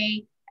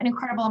away an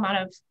incredible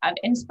amount of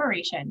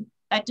inspiration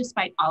that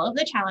despite all of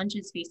the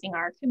challenges facing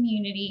our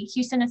community,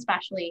 Houston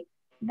especially,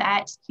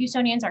 that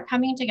Houstonians are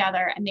coming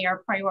together and they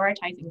are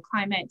prioritizing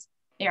climate,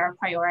 they are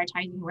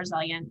prioritizing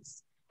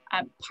resilience,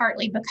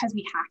 partly because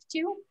we have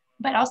to,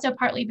 but also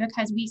partly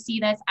because we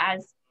see this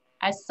as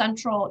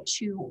central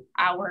to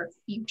our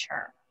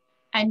future.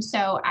 And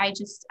so I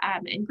just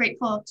am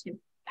grateful to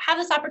have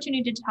this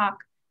opportunity to talk.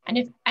 And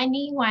if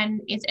anyone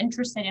is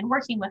interested in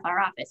working with our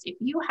office, if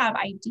you have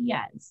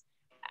ideas,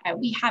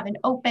 we have an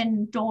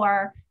open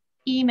door.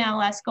 Email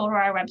us, go to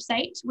our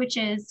website, which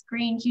is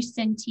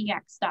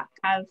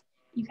greenhoustontx.gov.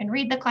 You can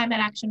read the climate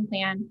action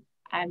plan,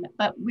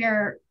 but we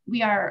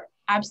are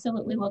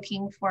absolutely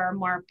looking for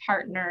more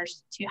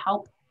partners to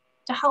help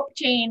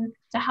Jane,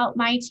 to help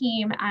my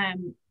team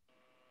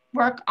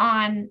work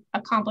on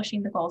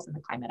accomplishing the goals of the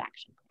climate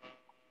action plan.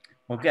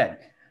 Well, good.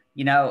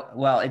 You know,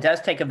 well, it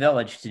does take a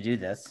village to do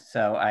this.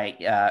 So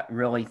I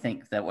really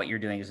think that what you're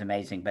doing is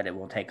amazing, but it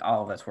will take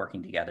all of us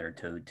working together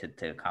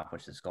to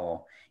accomplish this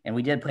goal. And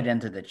we did put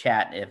into the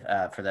chat, if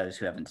for those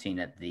who haven't seen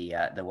it, the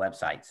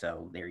website.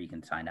 So there you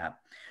can sign up.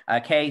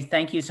 Kay,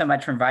 thank you so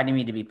much for inviting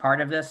me to be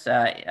part of this.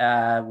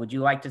 Would you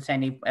like to say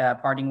any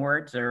parting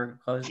words or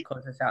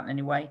close us out in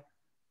any way?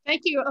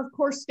 Thank you, of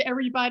course, to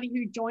everybody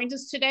who joined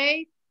us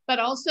today. But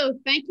also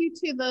thank you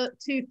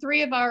to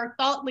 3 of our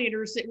thought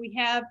leaders that we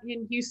have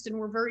in Houston.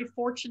 We're very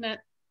fortunate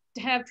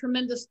to have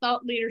tremendous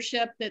thought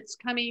leadership that's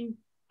coming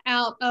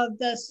out of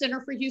the Center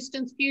for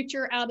Houston's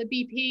Future, out of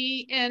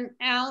BP, and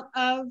out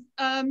of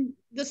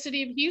the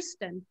city of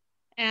Houston.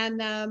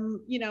 And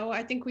you know,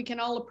 I think we can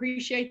all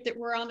appreciate that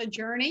we're on a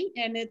journey,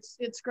 and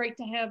it's great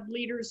to have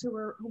leaders who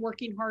are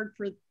working hard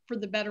for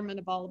the betterment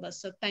of all of us.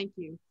 So thank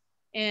you.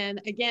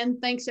 And again,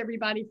 thanks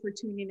everybody for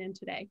tuning in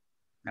today.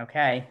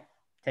 Okay.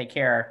 Take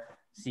care.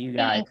 See you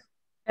guys.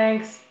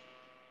 Thanks.